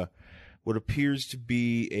what appears to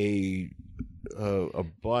be a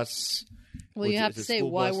bus. Well, you have to say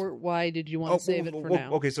why did you want to save it for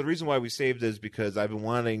now? Okay, so the reason why we saved it is because I've been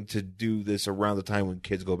wanting to do this around the time when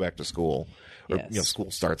kids go back to school. or Yes.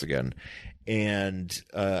 school starts again. And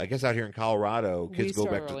I guess out here in Colorado, kids go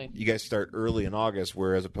start back early. to, you guys start early in August,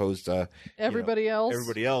 whereas opposed to Everybody else.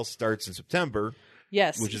 everybody else starts in September,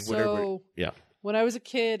 Yes. which is so what everybody, when I was a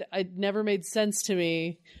kid, it never made sense to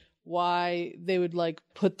me why they would like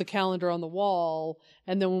put the calendar on the wall,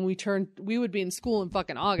 and then when we would be in school in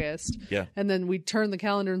fucking August, Yeah. and then we'd turn the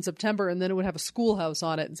calendar in September, and then it would have a schoolhouse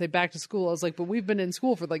on it and say back to school. I was like, but we've been in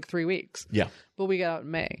school for like 3 weeks, yeah. but we got out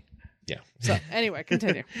in May. Yeah. So anyway,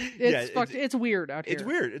 continue. It's weird out here. It's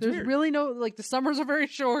weird. It's There's weird. really no like the summers are very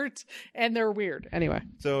short and they're weird. Anyway,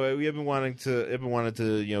 So we have been wanting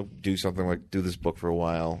to do something like do this book for a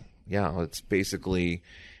while. Yeah, it's basically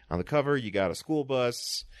on the cover. You got a school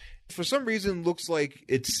bus. For some reason, looks like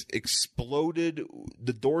it's exploded.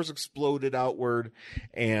 The doors exploded outward,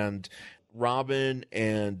 and Robin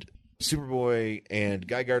and Superboy and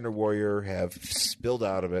Guy Gardner Warrior have spilled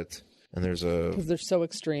out of it. And because they're so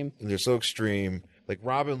extreme. they're so extreme. Like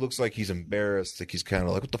Robin looks like he's embarrassed. Like he's kind of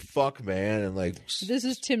like, "What the fuck, man?" And like This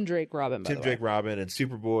is Tim Drake Robin. By Tim the Drake way. Robin, and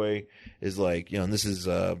Superboy is like, and this is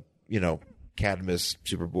Cadmus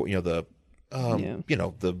Superboy, the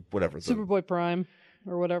the whatever. The, Superboy Prime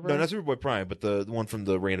or whatever. no, not Superboy Prime, but the one from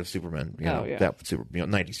the Reign of Superman. Oh, yeah. That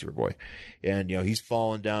 90s Superboy. And he's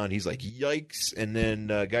falling down. He's like, yikes. And then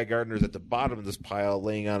Guy Gardner's at the bottom of this pile,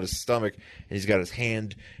 laying on his stomach, and he's got his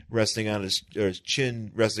hand resting on his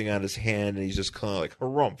chin resting on his hand, and he's just kind of like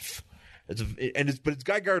harumph. But it's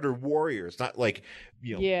Guy Gardner Warrior. It's not like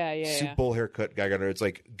Yeah. Super Bowl haircut Guy Gardner. It's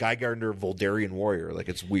like Guy Gardner Voldarian Warrior. Like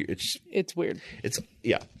it's weird. It's weird.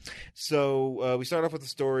 So we start off with a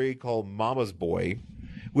story called Mama's Boy,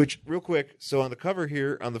 which real quick. So on the cover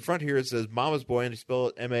here, on the front here, it says Mama's Boy, and they spell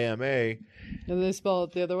it M-A-M-A, And they spell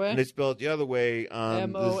it the other and they way. spell it the other way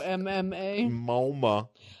on MOMMA.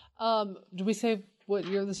 MoMA Do we say what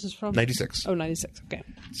year this is from? 96. Oh, 96. Okay.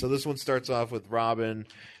 So this one starts off with Robin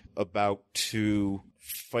about to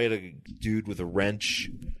fight a dude with a wrench.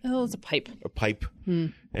 Oh, it's a pipe.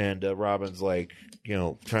 And Robin's like,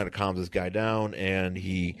 trying to calm this guy down, and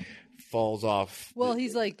he falls off. Well,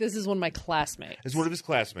 he's like, this is one of my classmates. It's one of his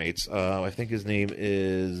classmates. I think his name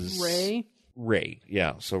is Ray.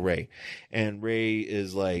 Yeah, so Ray. And Ray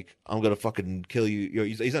is like, I'm going to fucking kill you.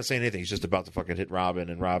 He's not saying anything. He's just about to fucking hit Robin,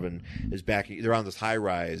 and Robin is back. They're on this high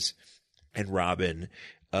rise, and Robin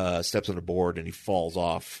steps on a board, and he falls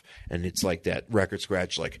off. And it's like that record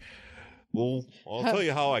scratch, like, well, I'll tell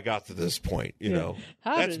you how I got to this point,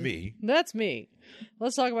 That's me. That's me.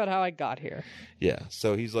 Let's talk about how I got here. Yeah.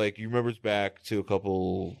 So he's like, he remembers back to a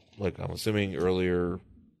couple, like, I'm assuming earlier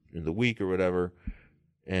in the week or whatever.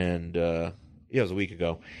 And, it was a week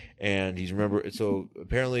ago. And he's so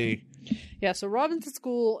apparently. Yeah, so Robin's at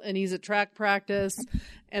school and he's at track practice,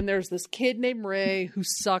 and there's this kid named Ray who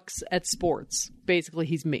sucks at sports. Basically,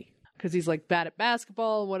 he's me because he's like bad at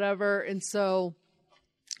basketball and whatever. And so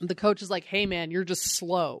the coach is like, hey, man, you're just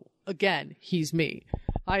slow. Again, he's me.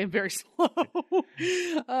 I am very slow.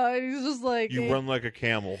 He's just like, You run like a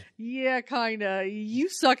camel. yeah, kind of. You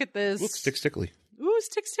suck at this. Look, stickly. Ooh,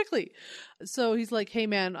 stickly. So he's like, hey,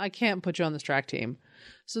 man, I can't put you on this track team.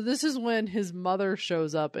 So this is when his mother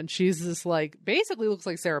shows up, and she's this like, basically looks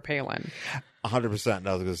like Sarah Palin. 100%.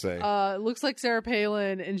 I was going to say. Looks like Sarah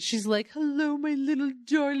Palin, and she's like, hello, my little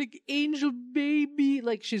darling angel baby.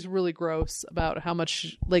 Like, she's really gross about how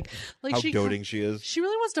much, how doting she is. She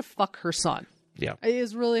really wants to fuck her son. Yeah.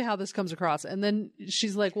 Is really how this comes across. And then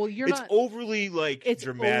she's like, well, It's overly, it's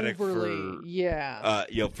dramatic overly, for, yeah.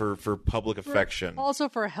 for public affection. Also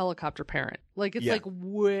for a helicopter parent. Like, it's Yeah. like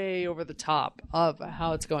way over the top of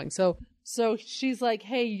how it's going. So she's like,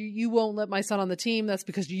 hey, you won't let my son on the team. That's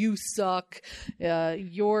because you suck.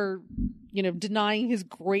 You're, denying his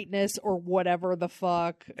greatness or whatever the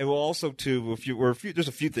fuck. And well, also, too, there's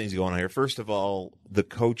a few things going on here. First of all, the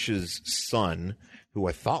coach's son, who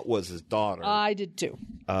I thought was his daughter. I did too.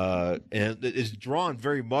 And it's drawn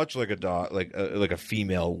very much like a dog, like a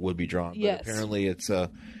female would be drawn. But Yes. apparently, it's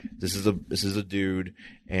this is a dude,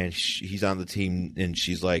 and he's on the team, and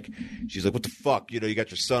she's like, what the fuck? You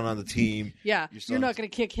got your son on the team. Yeah, you're not going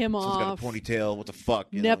to kick him Son's got a off. ponytail. What the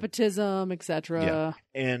fuck? Nepotism, etc. Yeah.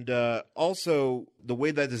 And also the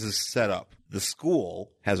way that this is set up, the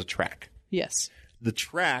school has a track. Yes. The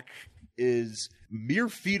track is mere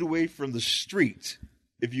feet away from the street.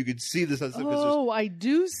 If you could see this, I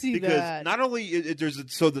do see because that. not only there's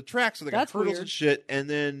the tracks, so they got That's hurdles weird. and shit, and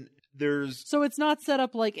then there's So it's not set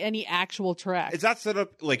up like any actual track. it's not set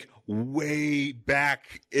up like way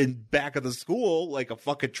back of the school like a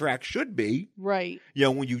fucking track should be. Right.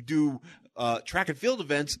 When you do track and field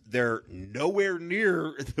events, they're nowhere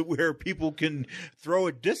near where people can throw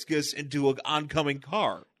a discus into an oncoming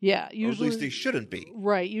car. Yeah, Or at usually least they shouldn't be.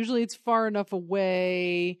 right. Usually it's far enough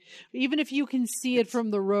away. Even if you can see it from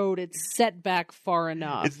the road, it's set back far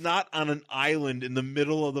enough. It's not on an island in the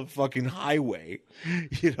middle of the fucking highway.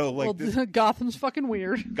 You know, like well, Gotham's fucking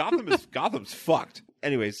weird. Gotham's fucked.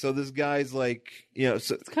 Anyway, so this guy's like, you know,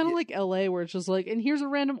 so It's kind of like L.A. where it's just like, and here's a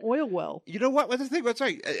random oil well. you know what? What's the thing? That's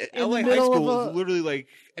right. In LA the High middle School of is literally like.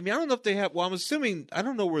 I mean, I don't know if they have. Well, I'm assuming. I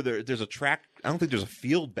don't know where there's a track. I don't think there's a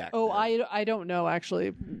field back Oh, there. I don't know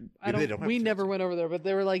actually. Maybe they don't have We fields. never went over there, but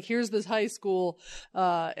they were like, here's this high school,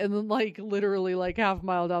 and then like literally like half a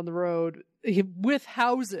mile down the road with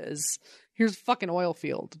houses. Here's a fucking oil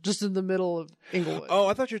field just in the middle of Inglewood. Oh,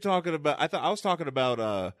 I thought you were talking about. I was talking about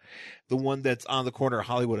the one that's on the corner of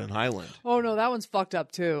Hollywood and Highland. Oh no, that one's fucked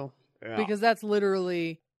up too. Yeah. Because that's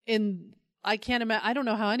literally in. I can't imagine. I don't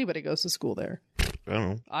know how anybody goes to school there. I don't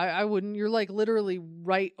know. I wouldn't. You're like literally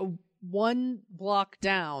right one block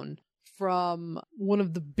down from one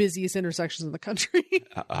of the busiest intersections in the country,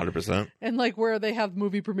 100%. and like where they have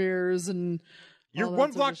movie premieres and. You're all that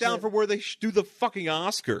one sort block of down shit. from where they do the fucking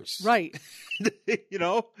Oscars. Right. You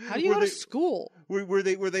know. How do you go to school?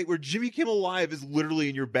 Where Jimmy Kimmel Live is literally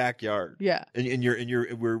in your backyard. Yeah. In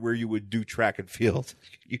your where you would do track and field.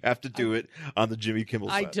 You have to do it on the Jimmy Kimmel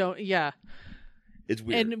I side. don't. Yeah. It's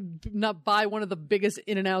weird. And not buy one of the biggest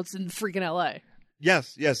In-N-Outs in freaking LA.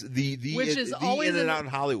 yes. The Which is the always In and an- Out in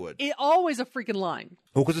Hollywood. It always a freaking line.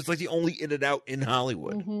 Well, because it's like the only In and Out in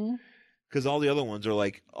Hollywood. Mm-hmm. Because all the other ones are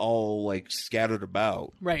like all like scattered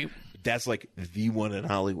about. Right. That's like the one in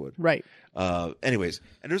Hollywood. Right. Anyways,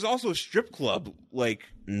 and there's also a strip club like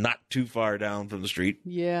not too far down from the street.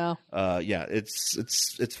 Yeah. Yeah, it's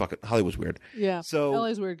fucking Hollywood's weird. Yeah. So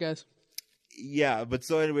LA's weird, guys. yeah, but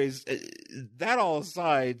so anyways, that all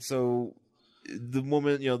aside, so the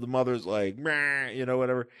woman, you know, the mother's like, meh, you know,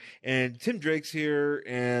 whatever, and Tim Drake's here,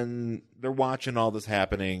 and they're watching all this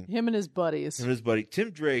happening. Him and his buddies. And his buddy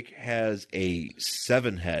Tim Drake has a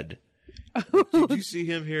 7 head. Did you see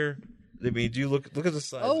him here? I mean, do you look at the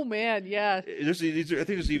size? Oh man, yeah. I think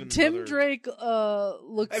there's even Tim another- Drake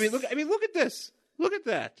looks. I mean, look at this. Look at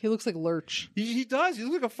that. He looks like Lurch. He does. He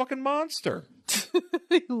looks like a fucking monster.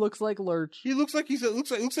 He looks like Lurch. He looks like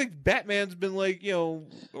looks like Batman's been like, you know,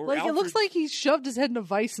 or Like Alfred. it looks like he shoved his head in a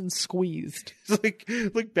vice and squeezed.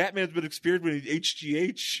 It's like Batman's been experimenting with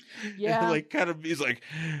HGH. Yeah. And like kind of he's like,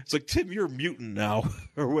 it's like, Tim, you're a mutant now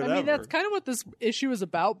or whatever. I mean, that's kind of what this issue is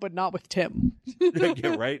about, but not with Tim.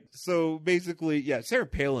 yeah, right. So basically, yeah, Sarah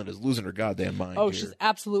Palin is losing her goddamn mind. Oh, here. she's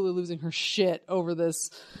absolutely losing her shit over this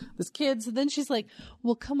kid. So then she's like,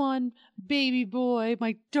 "Well, come on, baby boy,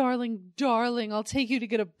 my darling, I'll take you to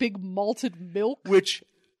get a big malted milk." Which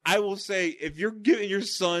I will say, if you're giving your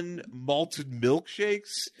son malted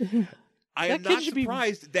milkshakes, I am That kid not should be-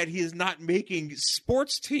 surprised that he is not making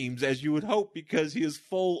sports teams as you would hope, because he is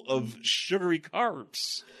full of sugary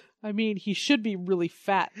carbs. I mean, he should be really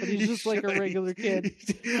fat, but he's just like a regular kid.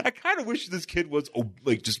 I kind of wish this kid was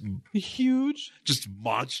like just Huge.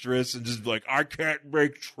 monstrous and just like, I can't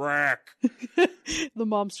make track. The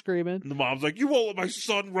mom screaming. And the mom's like, you won't let my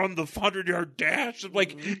son run the 100-yard dash. I'm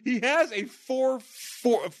like, he has a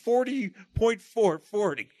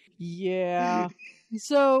 40.440. Yeah.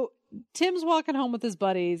 So Tim's walking home with his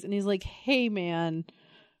buddies, and he's like, "Hey, man,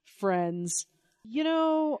 friends. You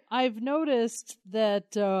know, I've noticed that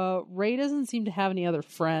Ray doesn't seem to have any other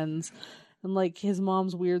friends, and like his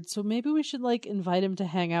mom's weird, so maybe we should like invite him to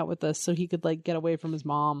hang out with us so he could like get away from his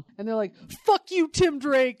mom." And they're like, "Fuck you, Tim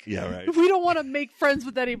Drake. Yeah, right. If we don't want to make friends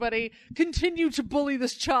with anybody, continue to bully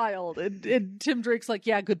this child." And Tim Drake's like,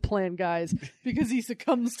 "Yeah, good plan, guys," because he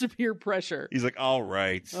succumbs to peer pressure. He's like, all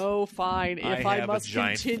right. Oh, fine. If I have must a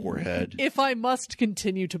giant forehead. If I must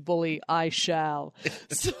continue to bully, I shall.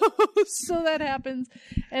 so that happens,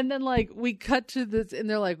 and then like we cut to this, and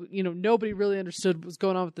they're like, you know, nobody really understood what was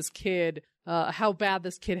going on with this kid, how bad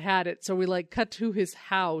this kid had it. So we like cut to his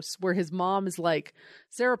house where his mom is like,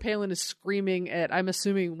 Sarah Palin is screaming at, I'm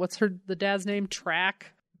assuming, what's the dad's name?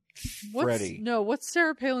 Track. Freddie. No, what's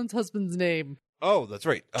Sarah Palin's husband's name? Oh, that's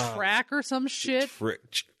right. Track or some shit, or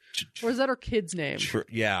is that her kid's name?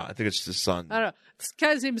 Yeah, I think it's his son. I don't know. This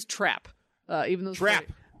guy's name is Trap. Even though Trap.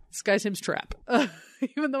 This guy's name's Trap.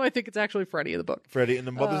 even though I think it's actually Freddie in the book. Freddie, and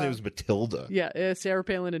the mother's name is Matilda. Yeah, Sarah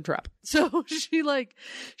Palin and Trap. So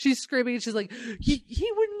she's screaming and she's like, he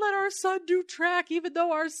wouldn't let our son do track, even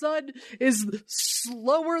though our son is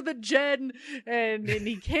slower than Jen, and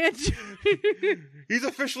he can't. He's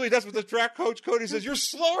officially, that's what the track coach Cody says, you're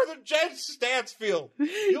slower than Jen Stansfield.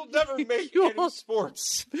 You'll never make any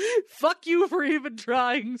sports. Fuck you for even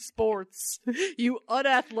trying sports, you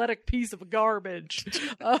unathletic piece of garbage.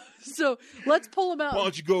 So let's pull him out. Why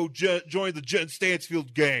don't you go join the Jen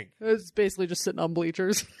Stansfield gang? It's basically just sitting on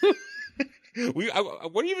bleachers. What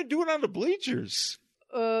are you even doing on the bleachers?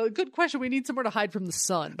 Good question. We need somewhere to hide from the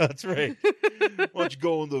sun. That's right. Why don't you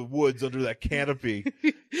go in the woods under that canopy?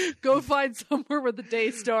 Go find somewhere where the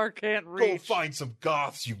day star can't reach. Go find some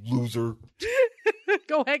goths, you loser.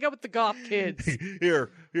 Go hang out with the goth kids.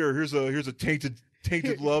 Here's a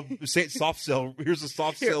tainted love soft sell. Here's a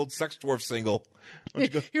soft sold sex dwarf single.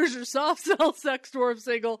 Here's your soft sell sex dwarf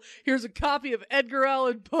single. Here's a copy of Edgar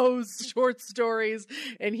Allan Poe's short stories,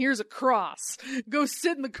 and here's a cross. Go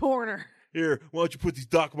sit in the corner. Here, why don't you put these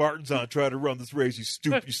Doc Martens on? Try to run this race, you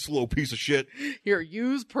stupid, you slow piece of shit. Here,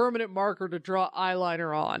 use permanent marker to draw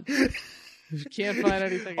eyeliner on. If you can't find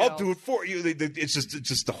anything I'll else. do it for you. It's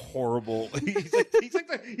just a horrible. He's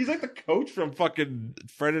like the coach from fucking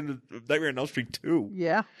Fred and Nightmare on Elm Street 2.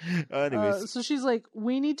 Yeah. Anyways, So she's like,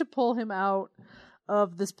 we need to pull him out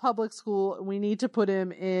of this public school. We need to put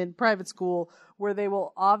him in private school where they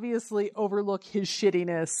will obviously overlook his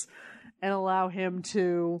shittiness and allow him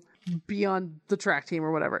to be on the track team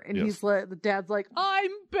or whatever. And Yes. the dad's like,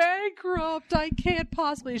 I'm bankrupt. I can't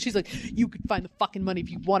possibly. And she's like, you could find the fucking money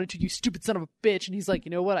if you wanted to, you stupid son of a bitch. And he's like,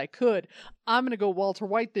 you know what? I could. I'm going to go Walter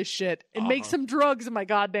White this shit and make some drugs in my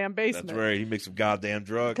goddamn basement. that's right. He makes some goddamn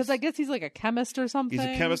drugs. Because I guess he's like a chemist or something. He's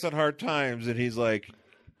a chemist on hard times, and he's like,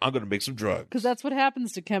 I'm going to make some drugs. Because that's what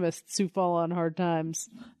happens to chemists who fall on hard times.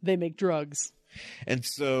 They make drugs. And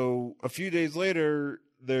so a few days later,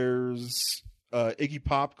 there's Iggy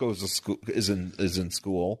Pop goes to school, is in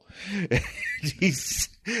school. And he's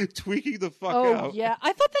tweaking the fuck out. Oh yeah,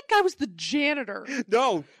 I thought that guy was the janitor.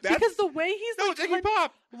 No, Because the way he's no, like it's Iggy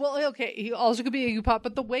Pop. Well, okay, he also could be Iggy Pop,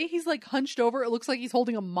 but the way he's like hunched over, it looks like he's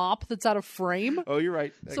holding a mop that's out of frame. Oh, you're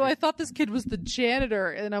right. So I thought this kid was the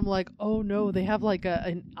janitor, and I'm like, oh no, they have like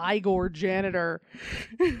an Igor janitor.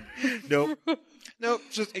 Nope,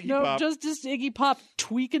 just Iggy No, Pop. just Iggy Pop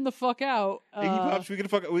tweaking the fuck out. Iggy Pop's tweaking the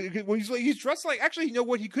fuck out. Well, he's dressed like, actually, you know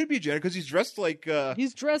what? He could be a janitor because he's dressed like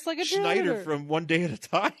He's dressed like a Schneider janitor. from One Day at a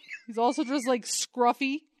Time. He's also dressed like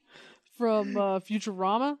Scruffy from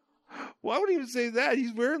Futurama. Why would he even say that?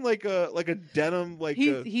 He's wearing like a denim,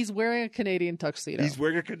 He's wearing a Canadian tuxedo. he's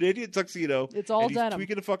wearing a Canadian tuxedo. It's all and denim. He's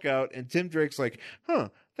tweaking the fuck out, and Tim Drake's like, "Huh,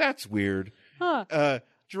 that's weird." Huh.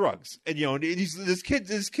 Drugs, and and this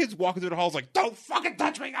kid's walking through the halls like, "Don't fucking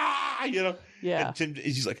touch me!" Yeah. And Tim,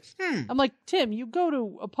 he's like, I'm like, Tim, you go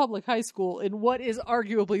to a public high school in what is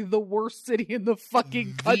arguably the worst city in the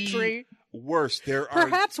fucking country. Worse, there are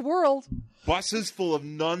Perhaps world. buses full of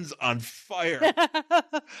nuns on fire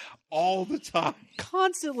all the time.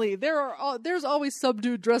 Constantly. There's always some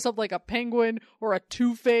dude dressed up like a penguin or a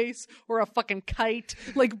Two-Face or a fucking kite,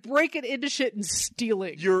 like breaking into shit and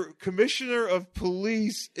stealing. Your commissioner of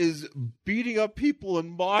police is beating up people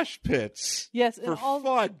in mosh pits. Yes, for and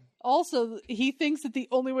fun. Also, he thinks that the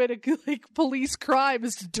only way to like police crime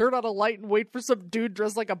is to turn on a light and wait for some dude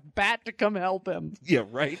dressed like a bat to come help him. Yeah,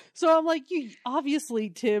 right. So I'm like, you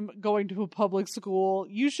obviously, Tim, going to a public school,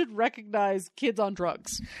 you should recognize kids on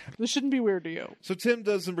drugs. This shouldn't be weird to you. So Tim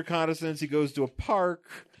does some reconnaissance. He goes to a park,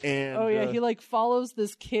 and Oh yeah, he like follows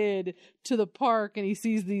this kid to the park, and he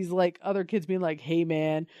sees these like other kids being like, "Hey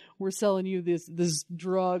man, we're selling you this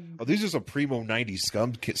drug." oh, these are some primo '90s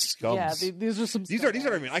scums. Yeah, these are some. These aren't.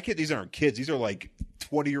 I mean, these aren't kids. These are like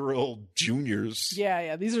 20-year-old juniors.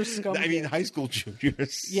 Yeah, these are scum. I mean, kids. high school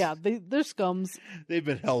juniors. Yeah, they're scums. They've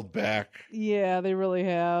been held back. Yeah, they really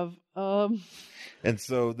have. And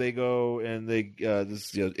so they go and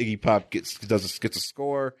Iggy Pop gets a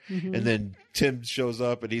score, Mm-hmm. and then Tim shows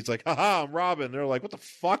up and he's like, "Haha, I'm Robin." They're like, "What the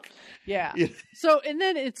fuck?" Yeah. Yeah. So, and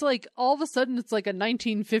then it's like, all of a sudden, it's like a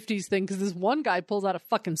 1950s thing, because this one guy pulls out a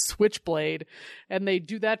fucking switchblade, and they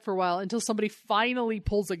do that for a while until somebody finally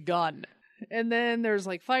pulls a gun. And then there's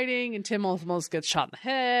like fighting, and Tim almost gets shot in the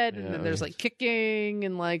head, and then there's like kicking,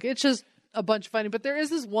 and like, it's just a bunch of fighting. But there is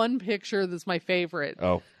this one picture that's my favorite.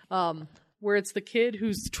 Oh, Where it's the kid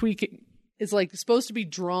who's tweaking is like supposed to be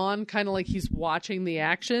drawn kind of like he's watching the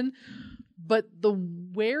action, but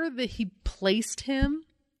where that he placed him,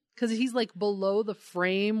 because he's like below the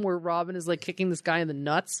frame where Robin is like kicking this guy in the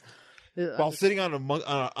nuts while sitting on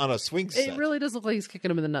a swing set. It really does look like he's kicking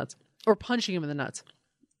him in the nuts. Or punching him in the nuts.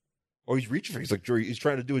 Or he's reaching for it. He's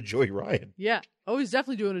trying to do a Joey Ryan. Yeah. Oh, he's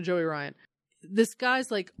definitely doing a Joey Ryan. This guy's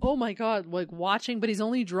like, oh my God, like watching, but he's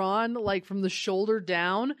only drawn like from the shoulder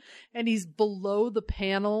down, and he's below the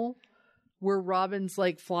panel where Robin's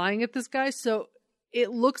like flying at this guy. So it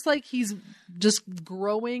looks like he's just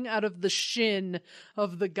growing out of the shin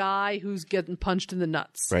of the guy who's getting punched in the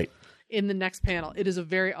nuts. Right. In the next panel. It is a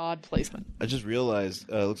very odd placement. I just realized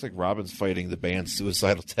it looks like Robin's fighting the band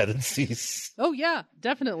Suicidal Tendencies. Oh, yeah,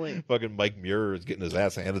 definitely. Fucking Mike Muir is getting his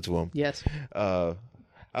ass handed to him. Yes. I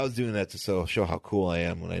was doing that to show how cool I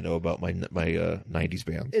am when I know about my 90s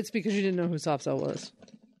band. It's because you didn't know who Soft Cell was.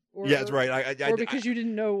 Or, Yeah, that's right. Or because you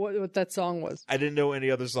didn't know what that song was. I didn't know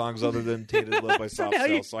any other songs other than Tainted Love by Soft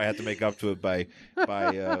Cell, so I had to make up to it by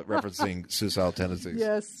referencing Suicidal Tendencies.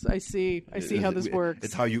 Yes, I see. I see how this works.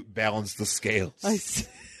 It's how you balance the scales. I see.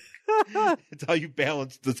 It's how you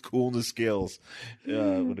balance the coolness scales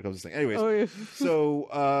when it comes to things. Anyways, Oh,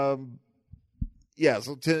 yeah.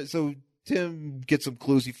 so Tim gets some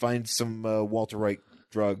clues. He finds some Walter White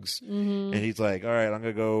drugs, and he's like, all right, I'm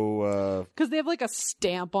gonna go Because they have like a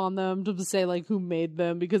stamp on them to say like who made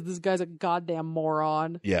them, because this guy's a goddamn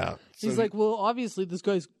moron. yeah. He's like, well, obviously this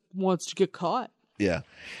guy wants to get caught. Yeah.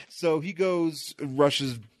 So he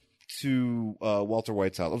rushes to Walter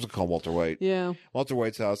White's house. I was going to call him Walter White. Yeah. Walter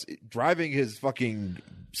White's house, driving his fucking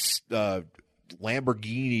Robin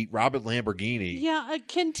Lamborghini. Yeah,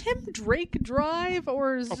 can Tim Drake drive,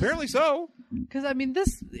 or is Apparently so. Because I mean,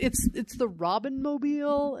 it's the Robin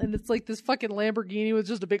Mobile, and it's like this fucking Lamborghini with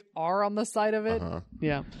just a big R on the side of it.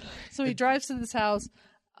 Yeah. So he drives to this house.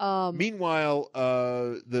 Meanwhile,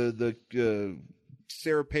 the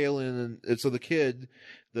Sarah Palin, and so the kid.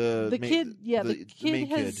 The kid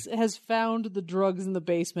has found the drugs in the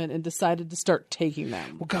basement and decided to start taking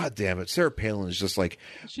them. Well, God damn it. Sarah Palin is just like,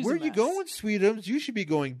 She's where a are you mess. going, Sweetums? You should be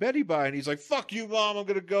going Betty by. And he's like, fuck you, Mom. I'm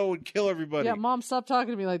going to go and kill everybody. Yeah, Mom, stop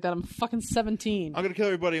talking to me like that. I'm fucking 17. I'm going to kill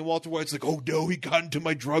everybody. And Walter White's like, oh, no, he got into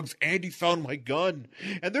my drugs and he found my gun.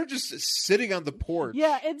 And they're just sitting on the porch.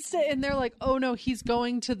 Yeah, and they're like, oh no, he's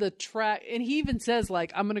going to the track. And he even says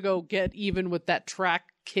like, I'm going to go get even with that track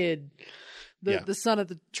kid. The son of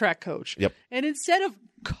the track coach. Yep. And instead of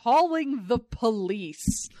calling the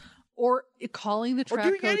police or calling the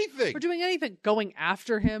track coach or doing anything, going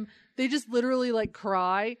after him, they just literally like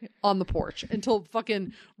cry on the porch until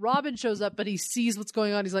fucking Robin shows up, but he sees what's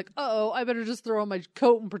going on. He's like, uh-oh, I better just throw on my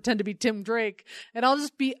coat and pretend to be Tim Drake, and I'll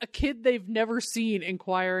just be a kid they've never seen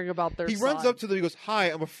inquiring about their son. He runs up to them. He goes, hi,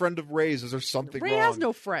 I'm a friend of Ray's. Is there something Ray wrong? has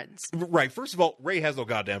no friends. Right. First of all, Ray has no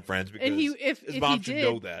goddamn friends because his mom should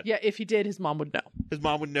know that. Yeah, if he did, his mom would know. His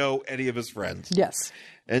mom would know any of his friends. Yes.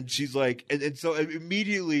 And she's like, and so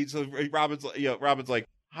immediately, so Robin's like,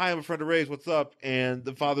 hi, I'm a friend of Ray's. What's up? And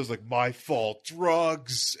the father's like, my fault,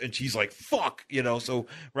 drugs. And she's like, fuck, So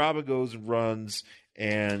Robin goes and runs,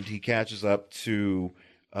 and he catches up to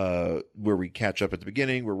where we catch up at the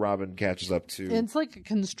beginning, where Robin catches up to. And it's like a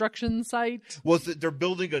construction site. Well, they're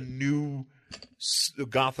building a new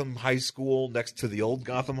Gotham High School next to the old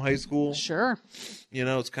Gotham High School. Sure.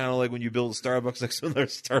 It's kind of like when you build a Starbucks next to another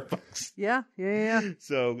Starbucks. Yeah.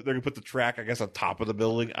 So they're gonna put the track, I guess, on top of the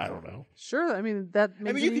building. I don't know. Sure. I mean that.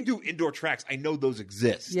 You can do indoor tracks. I know those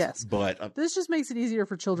exist. Yes, but this just makes it easier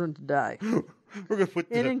for children to die. We're gonna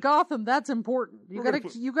put. And in Gotham, that's important. You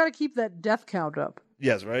gotta keep that death count up.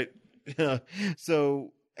 Yes, right.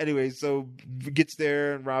 So. Anyway, so gets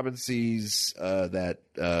there and Robin sees that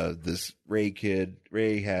this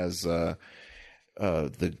Ray has the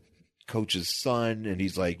coach's son, and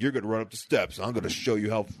he's like, "You're gonna run up the steps. I'm gonna show you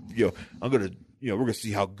how. We're gonna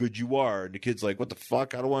see how good you are." And the kid's like, "What the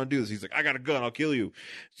fuck? I don't want to do this." He's like, "I got a gun. I'll kill you."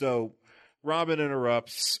 So Robin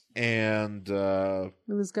interrupts, and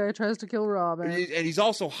this guy tries to kill Robin, and he's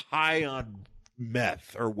also high on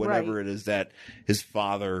meth or whatever it is that his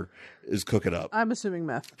father is cooking up. I'm assuming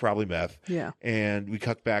meth. Probably meth. Yeah. And we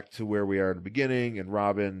cut back to where we are in the beginning, and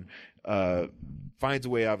Robin finds a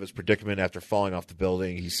way out of his predicament after falling off the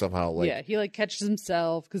building. He's somehow he catches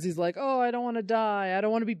himself because he's like, oh, I don't want to die. I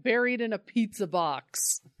don't want to be buried in a pizza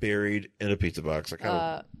box. Buried in a pizza box.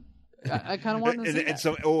 I kind of want to see that.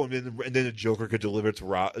 And then the Joker could deliver it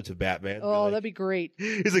to Batman. Oh, that'd be great.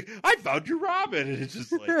 He's like, I found you, Robin. And it's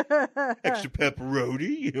just like extra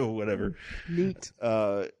pepperoni, whatever. Neat.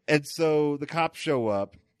 And so the cops show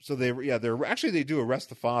up. So they do arrest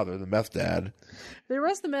the father, the meth dad. They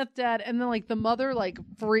arrest the meth dad, and then the mother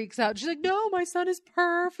freaks out. She's like, "No, my son is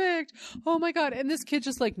perfect. Oh my god!" And this kid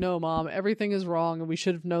just like, "No, Mom, everything is wrong, and we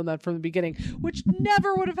should have known that from the beginning." Which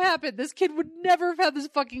never would have happened. This kid would never have had this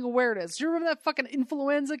fucking awareness. Do you remember that fucking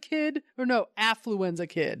influenza kid? Or no, affluenza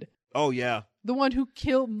kid. Oh, yeah. The one who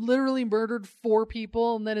literally murdered 4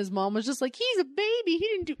 people, and then his mom was just like, he's a baby. He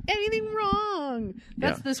didn't do anything wrong.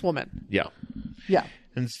 That's this woman. Yeah. Yeah.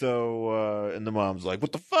 And so, and the mom's like,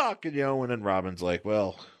 what the fuck? And, and then Robin's like,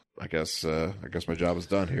 well, I guess my job is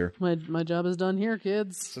done here. My job is done here,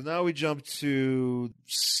 kids. So now we jump to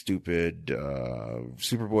stupid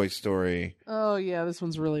Superboy story. Oh, yeah, this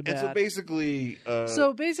one's really bad. And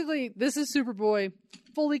so basically... this is Superboy,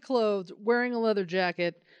 fully clothed, wearing a leather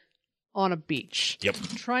jacket on a beach. Yep.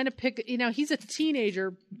 Trying to pick... he's a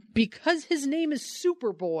teenager because his name is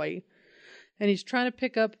Superboy, and he's trying to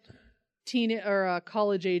pick up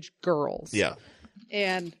college-age girls. Yeah.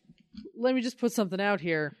 And let me just put something out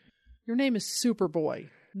here. Your name is Superboy.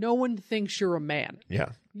 No one thinks you're a man. Yeah.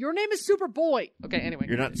 Your name is Superboy. Okay, anyway.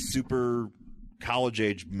 You're not super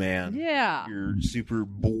college-age man. Yeah. You're super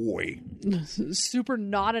boy. Super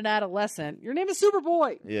not an adolescent. Your name is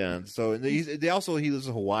Superboy. Yeah. And so he lives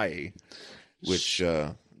in Hawaii, which...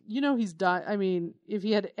 he's died. I mean, if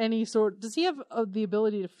he had any sort... Does he have the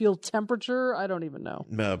ability to feel temperature? I don't even know.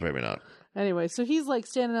 No, probably not. Anyway, so he's like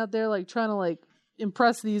standing out there like trying to like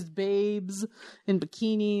impress these babes in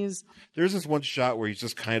bikinis. There's this one shot where he's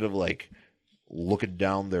just kind of like looking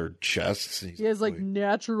down their chests. And he has like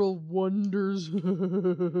natural wonders.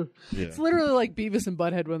 Yeah. It's literally like Beavis and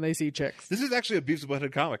Butthead when they see chicks. This is actually a Beavis and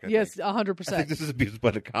Butthead comic. Yes, think. 100%. I think this is a Beavis and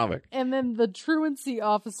Butthead comic. And then the truancy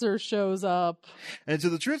officer shows up. And so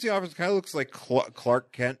the truancy officer kind of looks like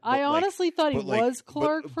Clark Kent. I honestly thought he was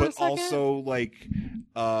Clark for a second. But also like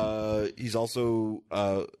he's also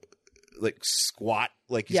like squat.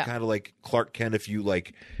 Like he's kind of like Clark Kent if you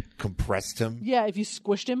like compressed him. Yeah, if you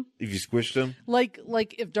squished him. If you squished him. Like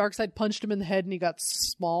if Darkseid punched him in the head and he got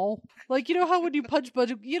small. Like, how when you punch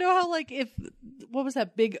Bugs... how like if... What was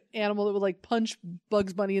that big animal that would like punch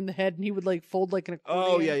Bugs Bunny in the head and he would like fold like an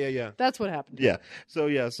accordion? Oh, yeah. That's what happened. Yeah. So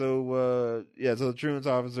the truant's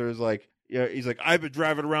officer is like, yeah, he's like, I've been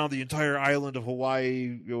driving around the entire island of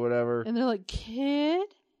Hawaii or whatever. And they're like, kid?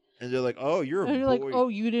 And they're like, oh, you're a boy. And you're like, oh,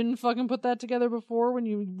 you didn't fucking put that together before when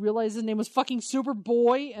you realized his name was fucking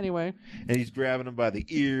Superboy? Anyway. And he's grabbing him by the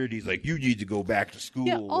ear, and he's like, you need to go back to school.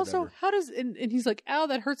 Yeah, also, how does... And he's like, ow,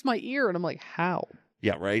 that hurts my ear. And I'm like, how?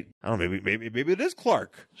 Yeah, right? I don't know, maybe it is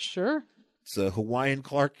Clark. Sure. It's a Hawaiian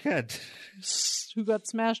Clark Kent. Who got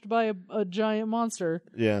smashed by a giant monster.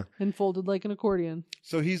 Yeah. And folded like an accordion.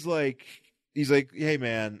 So he's like, hey,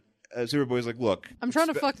 man... Superboy's like, look, I'm trying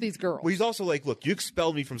to fuck these girls. Well, he's also like, look, you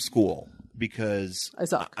expelled me from school because I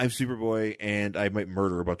suck. I'm Superboy and I might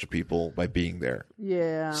murder a bunch of people by being there.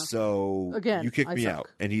 Yeah. So again, you kicked me out.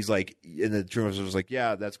 And he's like, and the truant was like,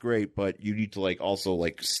 yeah, that's great, but you need to like also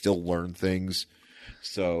like still learn things.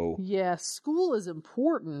 So yeah, school is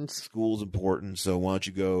important. School's important. So why don't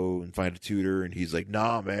you go and find a tutor? And he's like,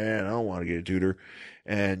 nah, man, I don't want to get a tutor.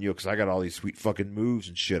 And, because I got all these sweet fucking moves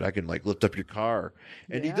and shit. I can, like, lift up your car.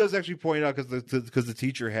 And he does actually point out, because the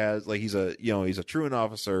teacher has, like, he's a truant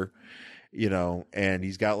officer, and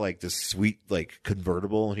he's got, like, this sweet, like,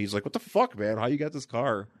 convertible. And he's like, what the fuck, man? How you got this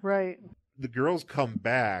car? Right. The girls come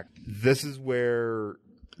back. This is where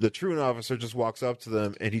the truant officer just walks up to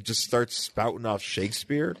them, and he just starts spouting off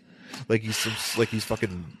Shakespeare. Like he's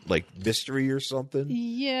fucking like mystery or something.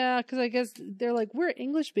 Yeah, because I guess they're like, we're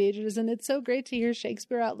English majors and it's so great to hear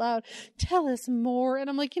Shakespeare out loud. Tell us more. And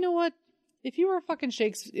I'm like, you know what? If you were a fucking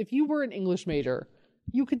if you were an English major,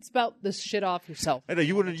 you could spout this shit off yourself. I know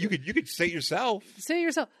you wouldn't. You could say it yourself. Say it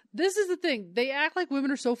yourself. This is the thing. They act like women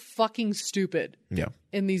are so fucking stupid. Yeah.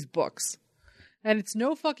 In these books, and it's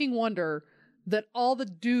no fucking wonder that all the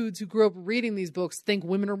dudes who grew up reading these books think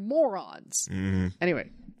women are morons. Mm-hmm.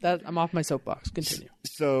 Anyway. I'm off my soapbox. Continue.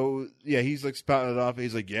 So, yeah, he's like spouting it off.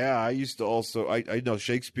 He's like, yeah, I used to also, I know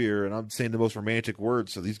Shakespeare and I'm saying the most romantic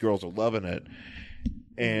words. So these girls are loving it.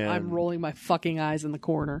 And I'm rolling my fucking eyes in the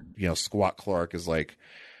corner. Squat Clark is like,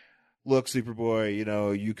 look,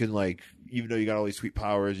 Superboy, you can like, even though you got all these sweet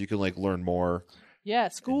powers, you can like learn more. Yeah,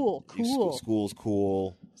 school. Cool. School's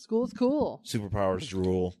cool. School is cool. Superpowers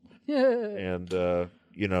rule. Yeah. And,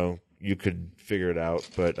 you could figure it out,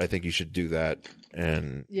 but I think you should do that.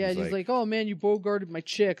 And he's like, oh man, you bogarted my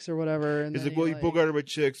chicks or whatever. And he's like, well, you bogarted my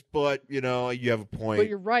chicks, but you have a point. But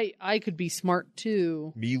you're right. I could be smart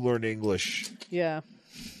too. Me learn English. Yeah.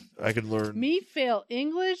 I can learn. Me fail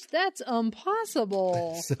English? That's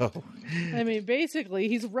impossible. So, I mean, basically,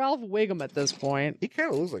 he's Ralph Wiggum at this point. He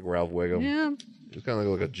kind of looks like Ralph Wiggum. Yeah. He's kind of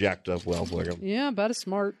like a jacked up Ralph Wiggum. Yeah, about as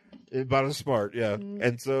smart. About as smart, yeah.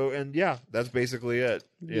 And yeah, that's basically it.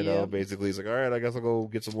 You know, Yeah. basically he's like, all right, I guess I'll go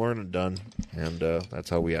get some learning done. And that's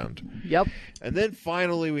how we end. Yep. And then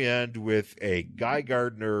finally we end with a Guy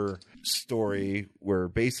Gardner story where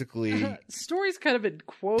basically Story's kind of in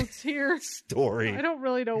quotes here. story I don't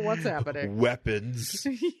really know what's happening. weapons.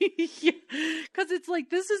 Because it's like,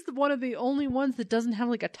 this is one of the only ones that doesn't have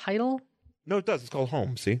like a title. No, it does. It's called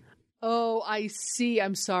Home, see? Oh, I see.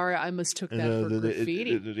 I'm sorry. I mistook that for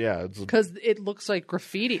graffiti. Yeah. It's, Because it looks like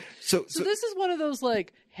graffiti. so So this is one of those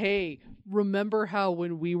like, hey, remember how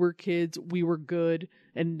when we were kids, we were good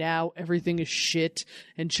and now everything is shit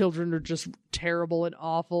and children are just terrible and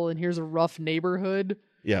awful and here's a rough neighborhood?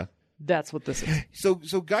 yeah. That's what this is.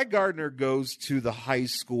 So Guy Gardner goes to the high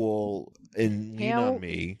school in Lean on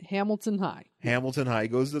Me. Hamilton High. Hamilton High. He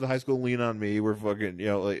goes to the high school in Lean on Me where fucking, you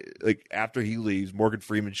know, like after he leaves, Morgan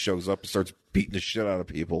Freeman shows up and starts beating the shit out of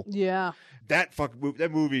people. Yeah. That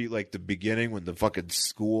movie, like the beginning when the fucking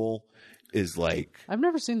school is like, I've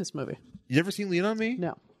never seen this movie. you never seen Lean on Me?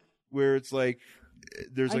 No. Where it's like,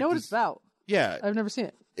 there's I like know what this- it's about. Yeah. I've never seen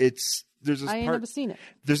it. There's this I ain't part. never seen it.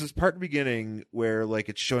 There's this part in the beginning where like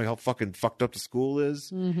it's showing how fucking fucked up the school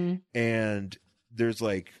is, and there's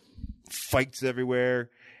like fights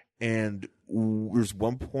everywhere, and there's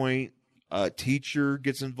one point a teacher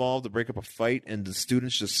gets involved to break up a fight, and the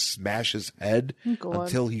students just smash his head God.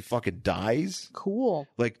 until he fucking dies, Cool.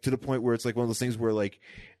 like to the point where it's like one of those things where like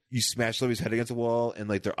you smash somebody's head against a wall and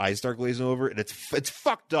like their eyes start glazing over, and it's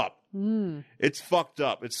fucked up. It's fucked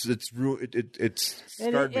up. It's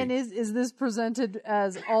scarred And me. is this presented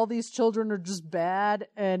as all these children are just bad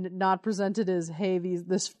and not presented as, hey,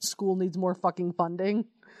 this school needs more fucking funding?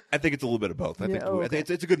 I think it's a little bit of both. I Yeah, think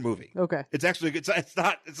okay. it's a good movie. Okay. It's actually it's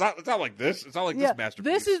not like this. It's not like Yeah, this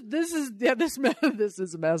masterpiece. this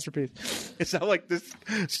is a masterpiece. It's not like this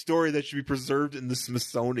story that should be preserved in the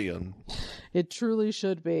Smithsonian. It truly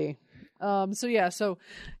should be. So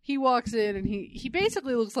he walks in and he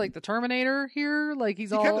basically looks like the Terminator here. Like He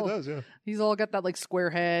kind of does, yeah. he's all got that like square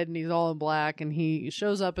head and he's all in black and he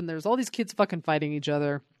shows up and there's all these kids fucking fighting each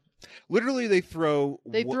other. Literally, they throw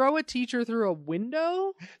Throw a teacher through a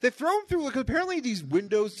window. They throw him through. Like, apparently, these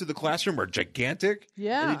windows to the classroom are gigantic.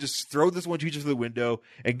 Yeah. and they just throw this one teacher through the window,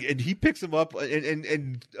 and he picks him up,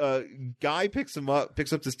 and Guy picks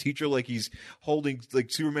up this teacher like he's holding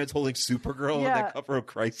like Superman's holding Supergirl on Yeah. that cover of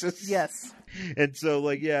Crisis. Yes. And so,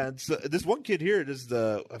 like, yeah, and so this one kid here,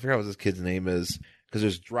 I forgot what this kid's name is, because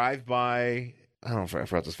there's Drive By. I don't know if I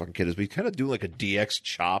forgot what this fucking kid is, but he's kind of doing like a DX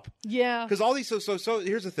chop. Yeah. Because all these, so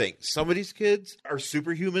here's the thing: some of these kids are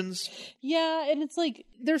superhumans. Yeah, and it's like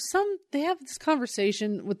they have this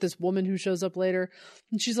conversation with this woman who shows up later,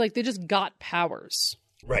 and she's like, they just got powers.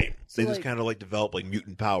 Right. They just like- kind of like develop like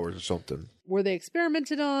mutant powers or something. Were they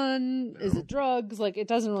experimented on? Is it drugs? Like, it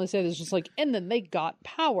doesn't really say. It's just like, and then they got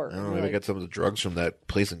power. I don't know. Like, They got some of the drugs from that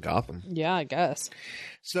place in Gotham. yeah, I guess.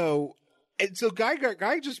 So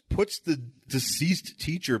Guy just puts the deceased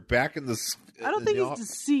teacher back in the. I don't think he's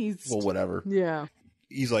deceased. Well, whatever. Yeah.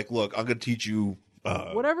 He's like, look, I'm going to teach you.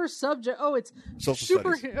 Whatever subject. Oh, it's Social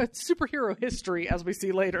studies. superhero history, as we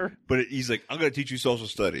see later. But he's like, I'm going to teach you social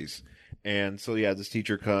studies. And so, yeah,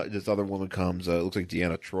 this other woman comes. It looks like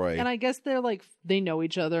Deanna Troy. And I guess they're like, they know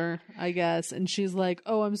each other, I guess. And she's like,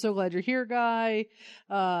 oh, I'm so glad you're here, Guy.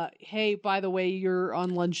 Hey, by the way, you're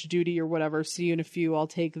on lunch duty or whatever. See you in a few. I'll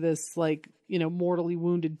take this, like, mortally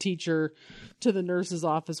wounded teacher to the nurse's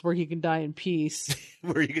office where he can die in peace.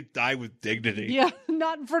 Where he could die with dignity. Yeah,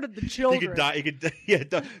 not in front of the children. He could die. Yeah.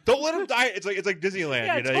 Don't let him die. It's like Disneyland.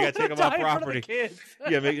 Yeah, You gotta take him off property. Kids.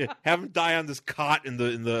 Yeah, have him die on this cot in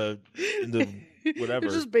the whatever.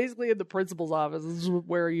 It's just basically in the principal's office. This is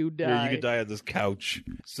where you die. Yeah, you could die on this couch.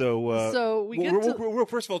 So, So we get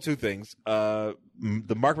first of all, two things. The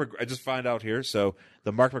I just find out here. So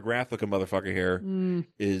the Mark McGrath looking motherfucker here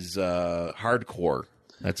is Hardcore.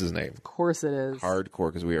 That's his name. Of course it is. Hardcore,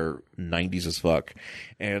 because we are 90s as fuck.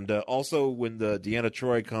 And also, when the Deanna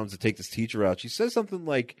Troy comes to take this teacher out, she says something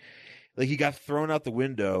like he got thrown out the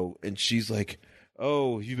window, and she's like,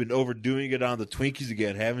 "Oh, you've been overdoing it on the Twinkies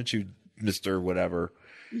again, haven't you, Mr. Whatever?"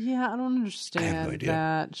 Yeah, I don't understand idea.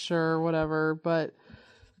 that. Sure, whatever. But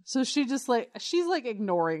so she's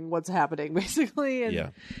ignoring what's happening basically. And, Yeah.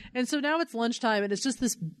 And so now it's lunchtime and it's just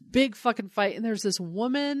this big fucking fight. And there's this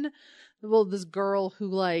woman, this girl who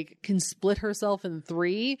like can split herself in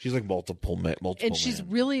three. She's like multiple And she's man.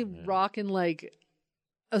 really rocking like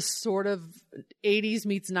a sort of 80s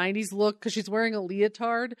meets 90s look because she's wearing a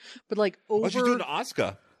leotard, but like over. Oh, she's doing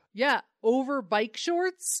Asuka. Yeah, over bike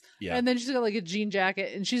shorts. Yeah. And then she's got like a jean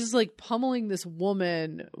jacket and she's just like pummeling this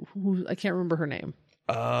woman who I can't remember her name.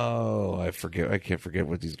 Oh, I forget. I can't forget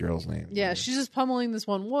what these girls' names. Yeah, are. she's just pummeling this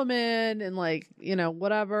one woman and like,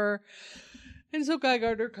 whatever. And so Guy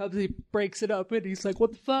Gardner comes, he breaks it up and he's like,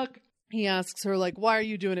 what the fuck? He asks her like, why are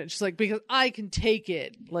you doing it? She's like, because I can take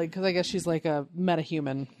it. Like, because I guess she's like a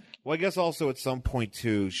metahuman. Well, I guess also at some point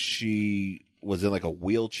too, she was in like a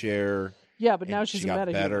wheelchair. Yeah, but and now she's she a got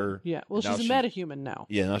metahuman. better. Yeah, well, Now she's a metahuman now.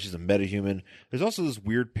 Yeah, now she's a metahuman. There's also this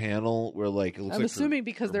weird panel where like it looks I'm like assuming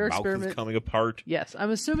because their mouth experiment is coming apart. Yes,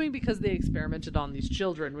 I'm assuming because they experimented on these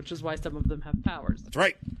children, which is why some of them have powers. That's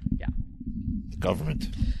right. Yeah. The government.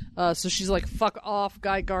 So she's like, fuck off,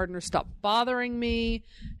 Guy Gardner, stop bothering me.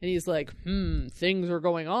 And he's like, things are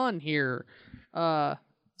going on here. So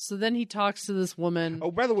then he talks to this woman.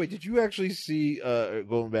 Oh, by the way, did you actually see,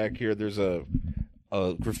 going back here, there's a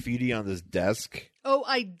graffiti on this desk? Oh,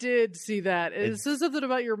 I did see that. It says something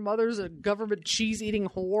about your mother's a government cheese-eating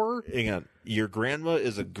whore. Hang on. Your grandma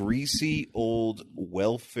is a greasy, old,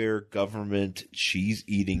 welfare government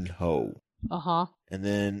cheese-eating hoe. Uh-huh. And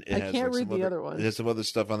then it I has can't like read the other one. It has some other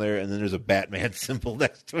stuff on there, and then there's a Batman symbol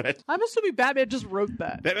next to it. I'm assuming Batman just wrote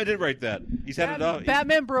that. Batman did write that. He's had it up.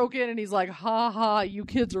 Batman broke in and he's like, ha ha, you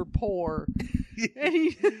kids are poor. And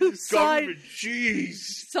he Government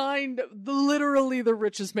cheese. signed literally the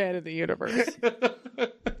richest man in the universe.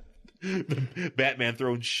 Batman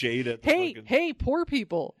throwing shade at the fucking... Hey, poor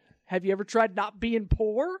people. Have you ever tried not being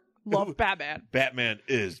poor? Love Batman. Batman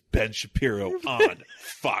is Ben Shapiro on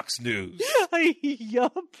Fox News.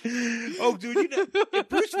 Yup. Oh, dude, if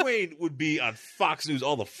Bruce Wayne would be on Fox News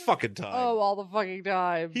all the fucking time. Oh, all the fucking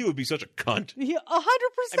time. He would be such a cunt. 100%. I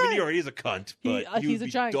mean, he already is a cunt, but he he's would a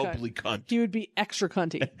be giant doubly cunt. He would be extra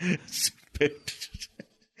cunty.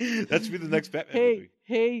 That should be the next Batman movie.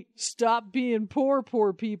 Hey, stop being poor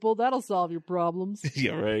people. That'll solve your problems.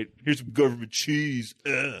 Yeah, right. Here's some government cheese.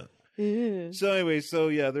 So anyway,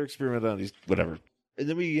 they're experimenting on these, whatever. And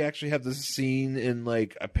then we actually have this scene in,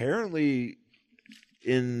 like, apparently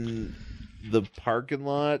in the parking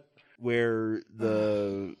lot where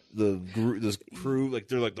this crew, like,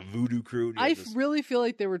 they're like the voodoo crew. I really feel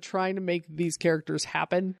like they were trying to make these characters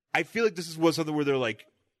happen. I feel like this was something where they're like,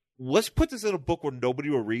 let's put this in a book where nobody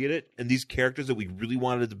will read it, and these characters that we really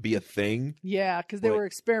wanted to be a thing. Yeah, because they were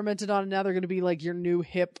experimented on, and now they're going to be like your new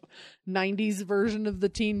hip 90s version of the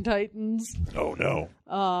Teen Titans. Oh, no.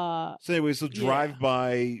 So anyway, Drive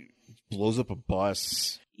By blows up a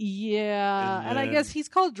bus. Yeah, and I guess he's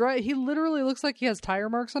called Drive. He literally looks like he has tire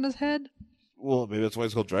marks on his head. Well, maybe that's why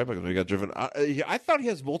it's called Drive By, because he got driven. I thought he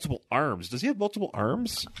has multiple arms. Does he have multiple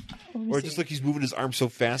arms? Or just like he's moving his arms so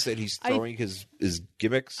fast that he's throwing his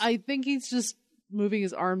gimmicks? I think he's just moving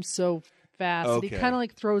his arms so fast. Okay. That he kind of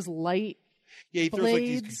like throws light. Yeah, he throws like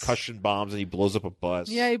these concussion bombs and he blows up a bus.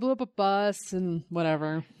 Yeah, he blew up a bus and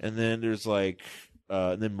whatever. And then there's like,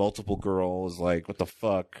 and then multiple girls like, what the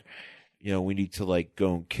fuck? We need to like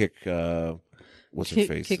go and kick. What's her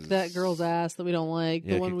face? Kick that girl's ass that we don't like.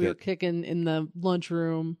 The one we were kicking in the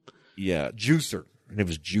lunchroom. Yeah, Juicer. Her name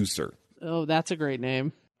was Juicer. Oh, that's a great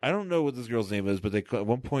name. I don't know what this girl's name is, but at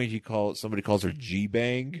one point somebody calls her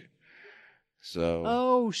G-Bang. So.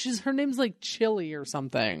 Oh, her name's like Chili or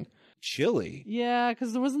something. Chili? Yeah,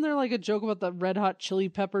 because wasn't there like a joke about the Red Hot Chili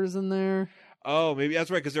Peppers in there? Oh, maybe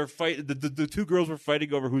that's right, because they're fighting. The two girls were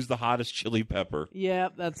fighting over who's the hottest chili pepper. Yeah,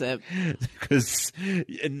 that's it. Because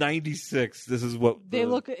in '96, this is what they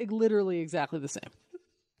look literally exactly the same.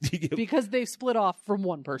 Because they split off from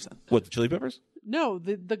one person. What, the chili peppers? No,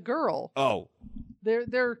 the girl. Oh,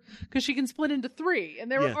 they're because she can split into three,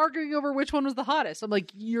 and they were arguing over which one was the hottest. I'm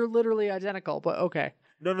like, you're literally identical, but okay.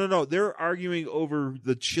 No. They're arguing over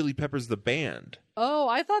the Chili Peppers, the band. Oh,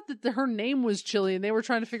 I thought that her name was Chili, and they were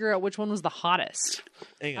trying to figure out which one was the hottest.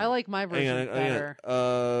 I like my version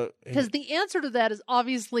better. Because the answer to that is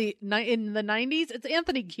obviously in the 90s, it's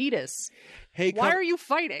Anthony Kiedis. Hey, why are you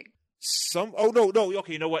fighting? No.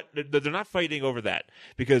 Okay, you know what? They're not fighting over that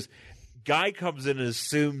because Guy comes in and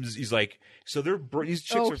assumes he's like, so these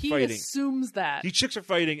chicks are fighting. He assumes that these chicks are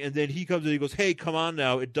fighting, and then he comes in and he goes, "Hey, come on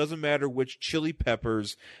now! It doesn't matter which Chili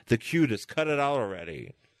Peppers the cutest. Cut it out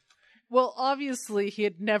already." Well, obviously, he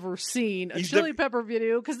had never seen a Chili Pepper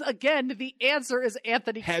video because, again, the answer is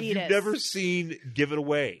Anthony Kiedis. Have you never seen Give It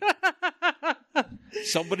Away?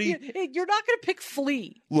 Somebody, you're not going to pick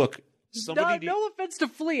Flea. Look. No offense to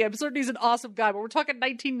Flea. I'm certain he's an awesome guy, but we're talking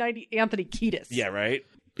 1990 Anthony Kiedis. Yeah, right?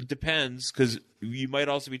 It depends, because you might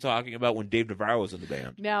also be talking about when Dave Navarro was in the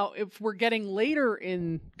band. Now, if we're getting later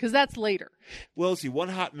in... Because that's later. Well, let's see. One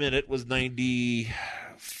Hot Minute was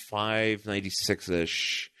 95,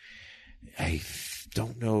 96-ish. I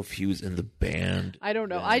don't know if he was in the band. I don't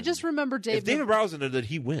know. I just remember If Dave Navarro's in it, then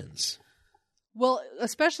he wins. Well,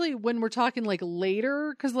 especially when we're talking like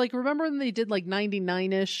later, because like remember when they did like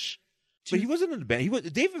 99-ish? But he wasn't in the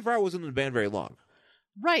band. Dave Navarro wasn't in the band very long.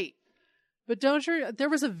 Right. But there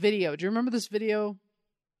was a video. Do you remember this video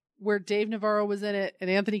where Dave Navarro was in it and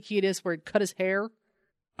Anthony Kiedis where he'd cut his hair?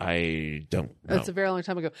 I don't know. That's a very long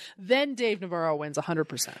time ago. Then Dave Navarro wins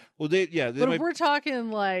 100%. Well, but if we're talking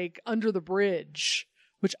like Under the Bridge,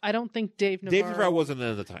 which I don't think Dave Navarro wasn't in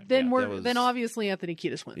at the time. Then obviously Anthony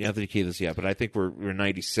Kiedis wins. Anthony Kiedis, yeah. But I think we're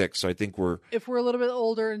 96, so I think if we're a little bit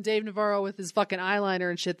older and Dave Navarro with his fucking eyeliner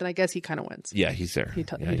and shit, then I guess he kind of wins. Yeah, he's there. He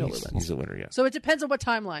totally wins. He's a winner, yeah. So it depends on what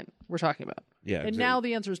timeline we're talking about. Yeah, and exactly. now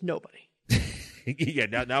the answer is nobody. Yeah,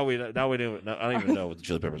 now we don't. I don't even know what the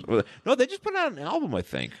Chili Peppers. No, they just put out an album, I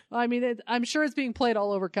think. I mean, I'm sure it's being played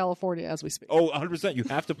all over California as we speak. Oh, 100%. You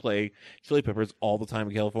have to play Chili Peppers all the time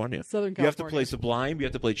in California. Southern California. You have to play Sublime. You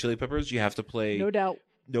have to play Chili Peppers. You have to play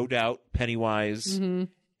No Doubt, Pennywise,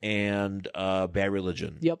 and Bad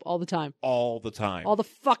Religion. Yep, all the time. All the time. All the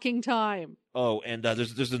fucking time. Oh, and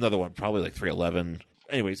there's another one, probably like 311.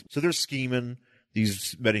 Anyways, so they're scheming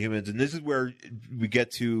these metahumans, and this is where we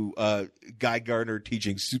get to Guy Gardner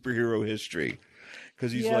teaching superhero history,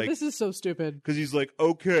 because he's like, this is so stupid. Because he's like,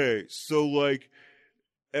 okay, so like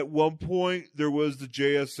at one point there was the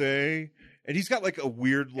JSA, and he's got like a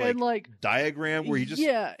weird diagram where he just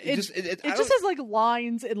it just has like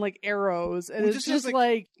lines and like arrows, and it's just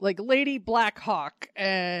like Lady Blackhawk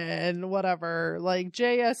and whatever, like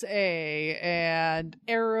JSA and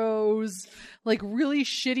arrows, like really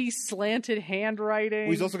shitty slanted handwriting.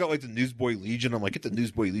 Well, he's also got like the Newsboy Legion. I'm like, get the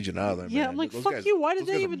Newsboy Legion out of there. Yeah, man. I'm like, those fuck guys, you. Why did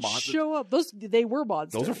they even show up? They were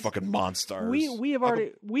monsters. Those are fucking monsters.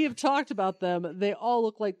 We have talked about them. They all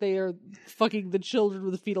look like they are fucking the children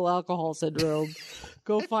with fetal alcohol syndrome.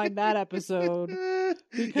 Go find that episode.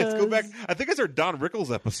 Let's go back. I think it's our Don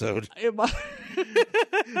Rickles episode.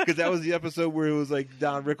 Because that was the episode where it was like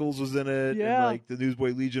Don Rickles was in it, and like the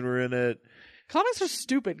Newsboy Legion were in it. Comics are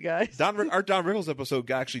stupid, guys. Our Don Rickles episode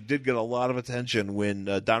actually did get a lot of attention when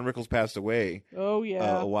Don Rickles passed away. Oh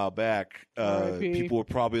yeah, a while back. People were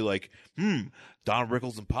probably like, Don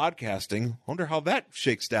Rickles and podcasting. Wonder how that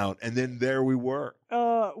shakes down. And then there we were.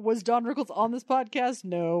 Was Don Rickles on this podcast?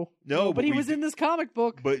 No, but he was in this comic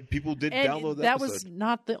book. But people did download that. That was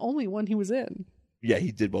not the only one he was in. Yeah,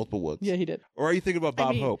 he did multiple ones. Yeah, he did. Or are you thinking about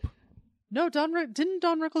Bob Hope? No, didn't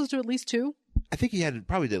Don Rickles do at least 2? I think he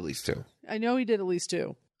probably did at least 2. I know he did at least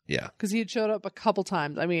 2. Yeah. Because he had showed up a couple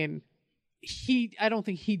times. I mean, I don't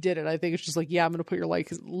think he did it. I think it's just like, yeah, I'm going to put your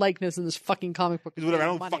likeness in this fucking comic book. Whatever. I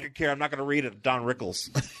don't fucking care. I'm not going to read it. Don Rickles.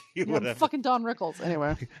 I'm fucking Don Rickles.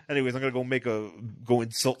 Anyway. Anyways, I'm going to go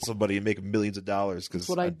insult somebody and make millions of dollars because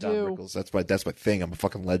I'm Don Rickles. That's my thing. I'm a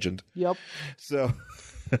fucking legend. Yep. So...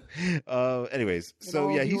 anyways,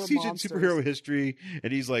 so yeah, he's teaching superhero history,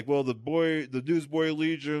 and he's like, well, the Newsboy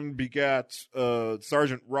Legion begat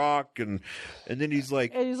Sergeant Rock, and then he's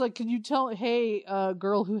like, can you tell, hey,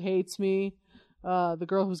 girl who hates me, the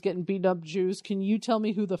girl who's getting beaten up Jews, can you tell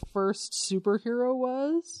me who the first superhero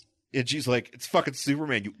was? And she's like, it's fucking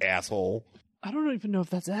Superman, you asshole. I don't even know if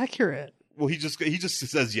that's accurate. Well, he just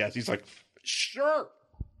says yes. He's like, sure,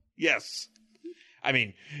 yes. I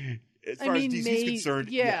mean, as far as DC's concerned,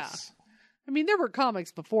 yes. I mean, there were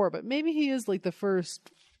comics before, but maybe he is like the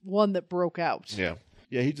first one that broke out. Yeah.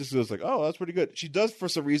 Yeah, he just goes like, oh, that's pretty good. She does, for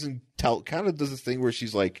some reason, kind of does this thing where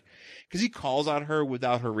she's like, because he calls on her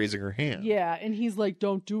without her raising her hand. Yeah, and he's like,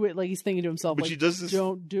 don't do it. Like, he's thinking to himself, but like, she does this,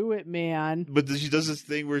 don't do it, man. But she does this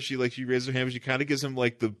thing where she raises her hand, but she kind of gives him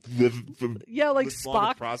like the like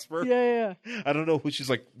Spock. Prosper. Yeah. I don't know who she's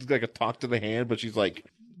like a talk to the hand, but she's like,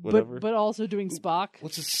 whatever. But also doing Spock.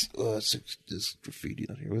 What's this? This graffiti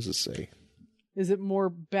on here. What does it say? Is it more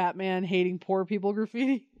Batman hating poor people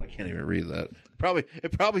graffiti? I can't even read that.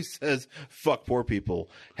 It probably says "fuck poor people."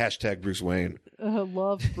 # Bruce Wayne.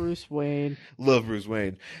 Love Bruce Wayne. Love Bruce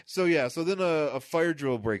Wayne. So yeah. So then a fire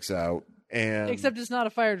drill breaks out, and except it's not a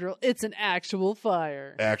fire drill; it's an actual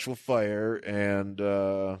fire. Actual fire, and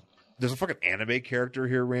there's a fucking anime character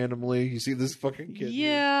here randomly. You see this fucking kid?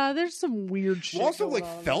 Yeah, here? There's some weird shit. Well, also, going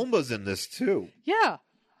like on. Thelma's in this too. Yeah.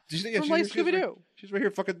 Did you think? From like Scooby-Doo. She's right here.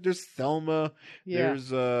 Fucking. There's Thelma. Yeah.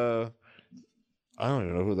 There's I don't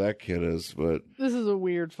even know who that kid is, but this is a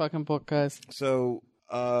weird fucking book, guys. So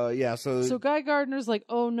So Guy Gardner's like,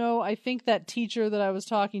 oh no, I think that teacher that I was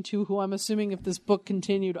talking to, who I'm assuming if this book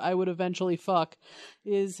continued, I would eventually fuck,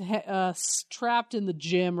 is trapped in the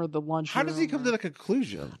gym or the lunchroom. How does he come to the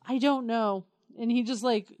conclusion? I don't know. And he just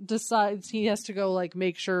like decides he has to go like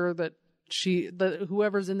make sure that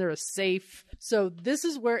whoever's in there is safe. So this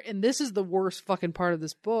is where, and this is the worst fucking part of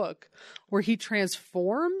this book, where he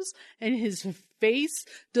transforms and his face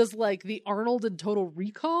does like the Arnold in Total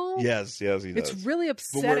Recall. Yes, he does. It's really But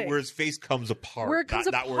upsetting. where his face comes apart. Where it comes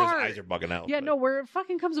not where apart. his eyes are bugging out. Yeah, but- no, where it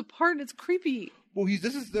fucking comes apart and it's creepy. Well,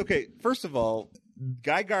 this is okay. First of all,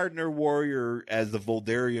 Guy Gardner Warrior as the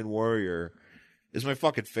Voldarian Warrior is my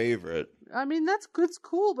fucking favorite. I mean, that's good, it's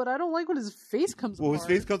cool, but I don't like when his face comes Well, apart.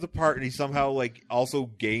 his face comes apart, and he somehow like also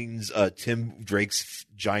gains Tim Drake's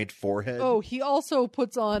giant forehead. Oh, he also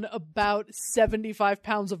puts on about 75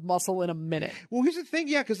 pounds of muscle in a minute. Well, here's the thing,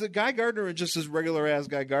 yeah, because the Guy Gardner is just as regular as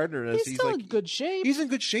Guy Gardner is. He's still like, in good shape. He's in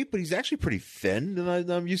good shape, but he's actually pretty thin than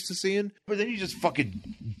I'm used to seeing. But then he just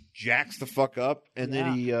fucking jacks the fuck up, and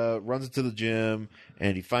then he runs into the gym,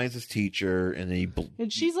 and he finds his teacher, and then he.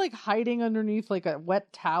 And she's like hiding underneath like a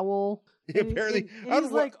wet towel. And Apparently, and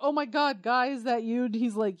he's like, "Oh my god, Guy, is that you?" And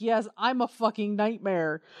he's like, "Yes, I'm a fucking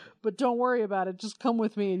nightmare, but don't worry about it. Just come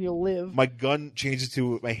with me and you'll live." my hand changes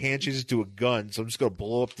to a gun, so I'm just gonna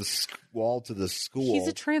blow up the wall to the school. He's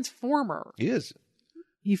a transformer. He is.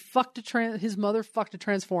 He fucked his mother fucked a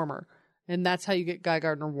transformer, and that's how you get Guy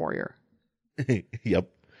Gardner Warrior. Yep.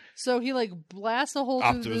 So he like blasts a hole through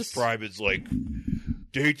Optimus this. Prime is like,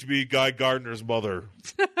 date me, Guy Gardner's mother.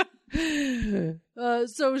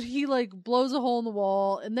 So he like blows a hole in the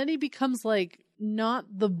wall, and then he becomes like not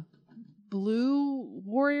the blue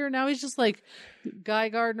warrior. Now he's just like Guy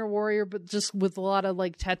Gardner Warrior, but just with a lot of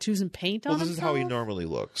like tattoos and paint on Well, this is how he himself normally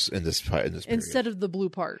looks in this period. instead of the blue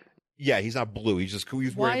part. Yeah, he's not blue. He's Why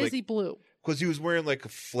wearing is he blue? because he was wearing like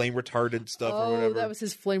flame retardant stuff or whatever. That was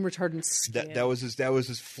his flame retardant skin. That was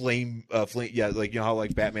his flame yeah, like you know how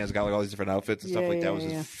like Batman's got like all these different outfits and stuff like that was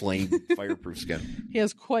his flame fireproof skin. He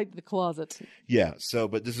has quite the closet. Yeah, so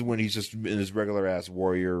but this is when he's just in his regular ass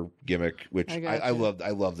warrior gimmick, which I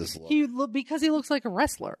love this look. Because he looks like a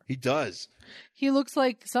wrestler. He does. He looks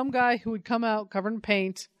like some guy who would come out covered in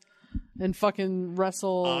paint and fucking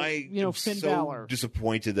wrestle, I'm Finn so Balor.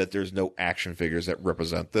 disappointed that there's no action figures that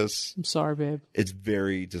represent this. I'm sorry, babe. It's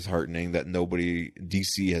very disheartening that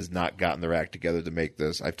DC has not gotten their act together to make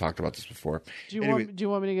this. I've talked about this before. Do you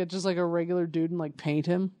want me to get just like a regular dude and like paint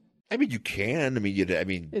him? I mean, you can. I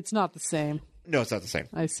mean, It's not the same. no, it's not the same.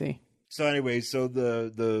 I see. So anyway,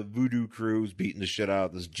 the voodoo crew's beating the shit out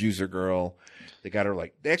of this juicer girl. They got her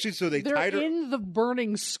like they They're tied her. in the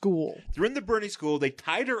burning school. They're in the burning school. They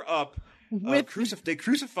tied her up. They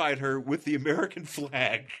crucified her with the American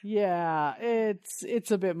flag. Yeah,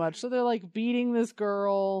 it's a bit much. So they're like beating this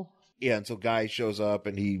girl. Yeah, and so Guy shows up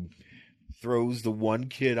and he throws the one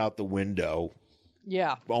kid out the window.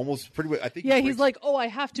 Yeah. Almost pretty much. I think. Yeah, he's like, "Oh, I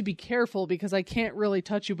have to be careful because I can't really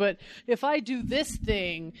touch you. But if I do this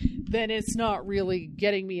thing, then it's not really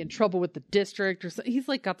getting me in trouble with the district." Or he's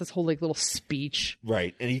like got this whole like little speech.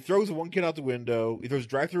 Right, and he throws one kid out the window. He throws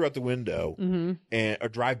drive-through out the window, and or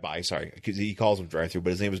drive-by. Sorry, because he calls him drive-through,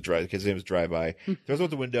 but his name is drive-by. Throws him out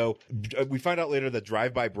the window. We find out later that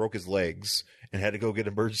drive-by broke his legs and had to go get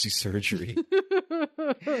emergency surgery.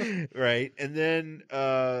 Right, and then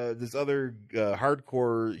this other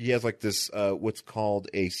hardcore. He has like this what's called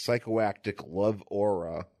a psychoactive love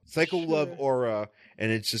aura. Love aura,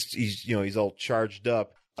 and it's just he's all charged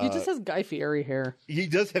up. He just has Guy Fieri hair. He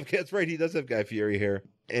does have. That's right. He does have Guy Fieri hair.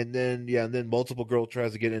 And then multiple girl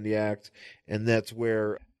tries to get in the act, and that's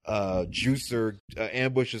where Juicer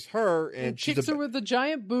ambushes her and kicks her with a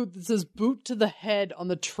giant boot that says "boot to the head" on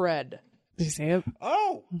the tread. Did you see it?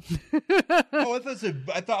 Oh,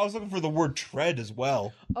 I thought I was looking for the word tread as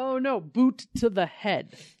well. Oh no, boot to the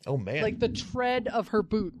head. Oh man, Like the tread of her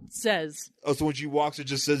boot says. oh, so when she walks, it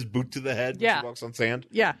just says boot to the head. When Yeah. she walks on sand.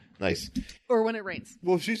 Yeah. Nice. Or when it rains.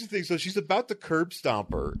 Well, she's the thing. So she's about to curb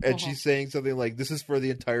stomp her, and she's saying something like, "This is for the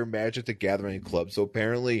entire Magic the Gathering club." So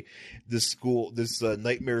apparently, this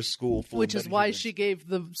nightmare school, full Which of is why Benjamins- she gave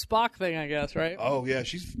the Spock thing, I guess, right? Oh yeah,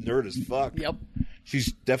 she's nerd as fuck. Yep.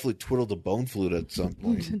 She's definitely twiddled a bone flute at some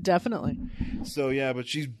point. Definitely. So yeah, but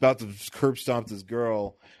she's about to curb stomp this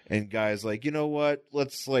girl, and Guy's like, you know what?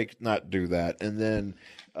 Let's like not do that. And then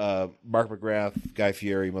Mark McGrath, Guy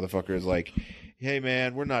Fieri, motherfucker, is like, hey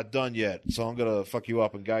man, we're not done yet, so I'm gonna fuck you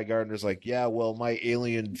up. And Guy Gardner's like, yeah, well, my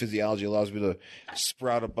alien physiology allows me to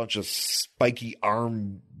sprout a bunch of spiky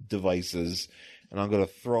arm devices, and I'm gonna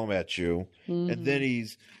throw them at you. And then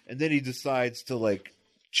he decides to like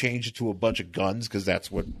change it to a bunch of guns because that's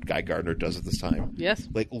what Guy Gardner does at this time. Yes.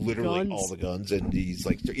 Like literally Guns. all the guns, and he's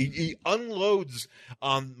like he unloads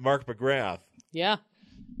on Mark McGrath, Yeah.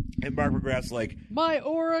 and Mark McGrath's like, My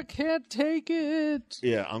aura can't take it.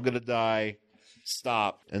 yeah, I'm gonna die.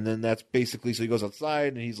 stop. And then that's basically, so he goes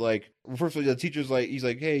outside and he's like, first of all, the teacher's like, he's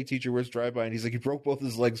like, hey, teacher, where's drive-by? And he's like, he broke both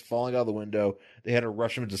his legs falling out of the window. They had to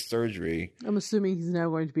rush him into surgery. I'm assuming he's now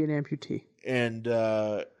going to be an amputee.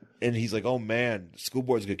 And he's like, oh man, the school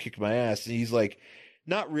board's gonna kick my ass. And he's like,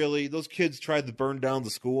 not really. Those kids tried to burn down the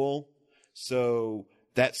school. So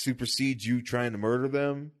that supersedes you trying to murder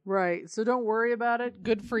them. Right. So don't worry about it.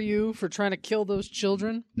 Good for you for trying to kill those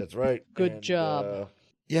children. That's right. Good job.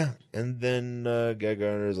 Yeah. And then Guy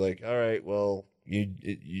Gardner's like, all right, well,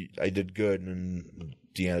 I did good. And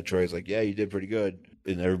Deanna Troy's like, yeah, you did pretty good.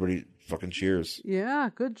 And everybody fucking cheers. Yeah,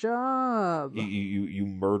 good job.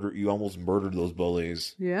 You almost murdered those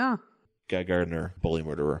bullies. Yeah. Guy Gardner, bully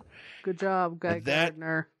murderer. Good job, Guy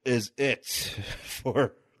Gardner. That is it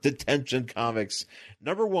for Detention Comics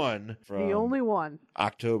 #1 from the only one.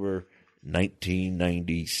 October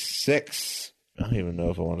 1996. I don't even know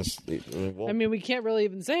if I want to sleep. I mean, we can't really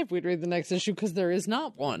even say if we'd read the next issue because there is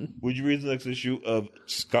not one. Would you read the next issue of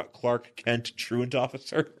Scott Clark Kent, Truant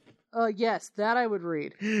Officer? Yes, that I would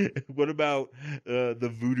read. What about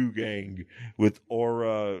the Voodoo Gang with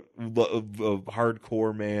Aura,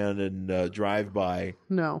 Hardcore Man, and Drive By?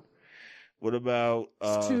 No. What about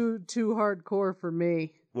it's too hardcore for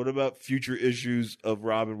me. What about future issues of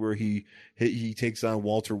Robin where he takes on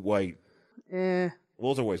Walter White?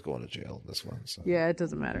 Walter White's going to jail in this one. So. Yeah, it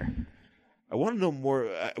doesn't matter. I want to know more.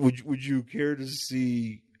 Would you care to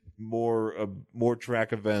see more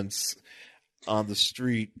track events on the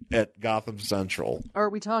street at Gotham Central? Are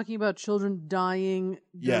we talking about children dying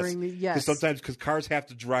during the... Yes. Because cars have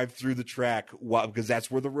to drive through the track because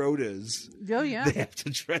that's where the road is. Oh, yeah.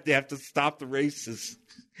 They have to stop the races.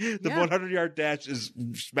 The 100-yard dash is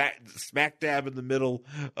smack dab in the middle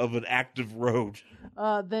of an active road.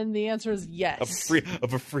 Then the answer is yes.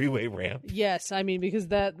 Of a freeway ramp. Yes, I mean, because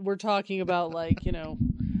we're talking about,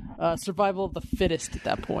 survival of the fittest at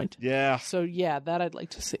that point. Yeah. So, yeah, that I'd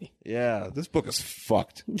like to see. Yeah, this book is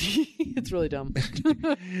fucked. It's really dumb.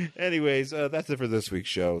 Anyways, that's it for this week's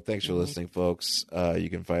show. Thanks for listening, folks. You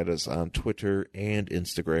can find us on Twitter and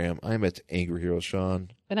Instagram. I'm at Angry Hero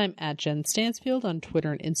Sean. And I'm at Jen Stansfield on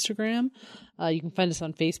Twitter and Instagram. You can find us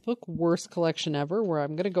on Facebook, Worst Collection Ever, where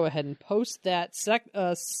I'm going to go ahead and post that soft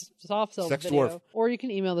sell Sex video. Dwarf. Or you can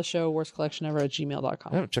email the show,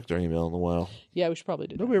 worstcollectionever@gmail.com. I haven't checked our email in a while. Yeah, we should probably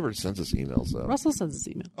do that. Nobody ever sends us emails, though. Russell sends us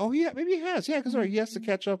email. Oh, yeah, maybe he has. Yeah, because he has to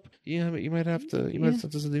catch up. Yeah, but you might have to. You might have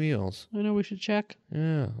sent us the emails. I know we should check.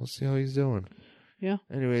 Yeah, let's see how he's doing. Yeah.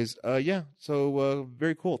 Anyways, yeah. So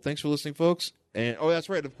very cool. Thanks for listening, folks. And that's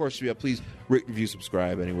right. Of course, please rate, review,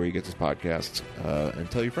 subscribe anywhere you get this podcast, and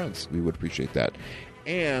tell your friends. We would appreciate that.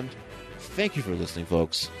 And thank you for listening,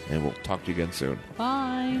 folks. And we'll talk to you again soon.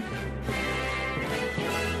 Bye.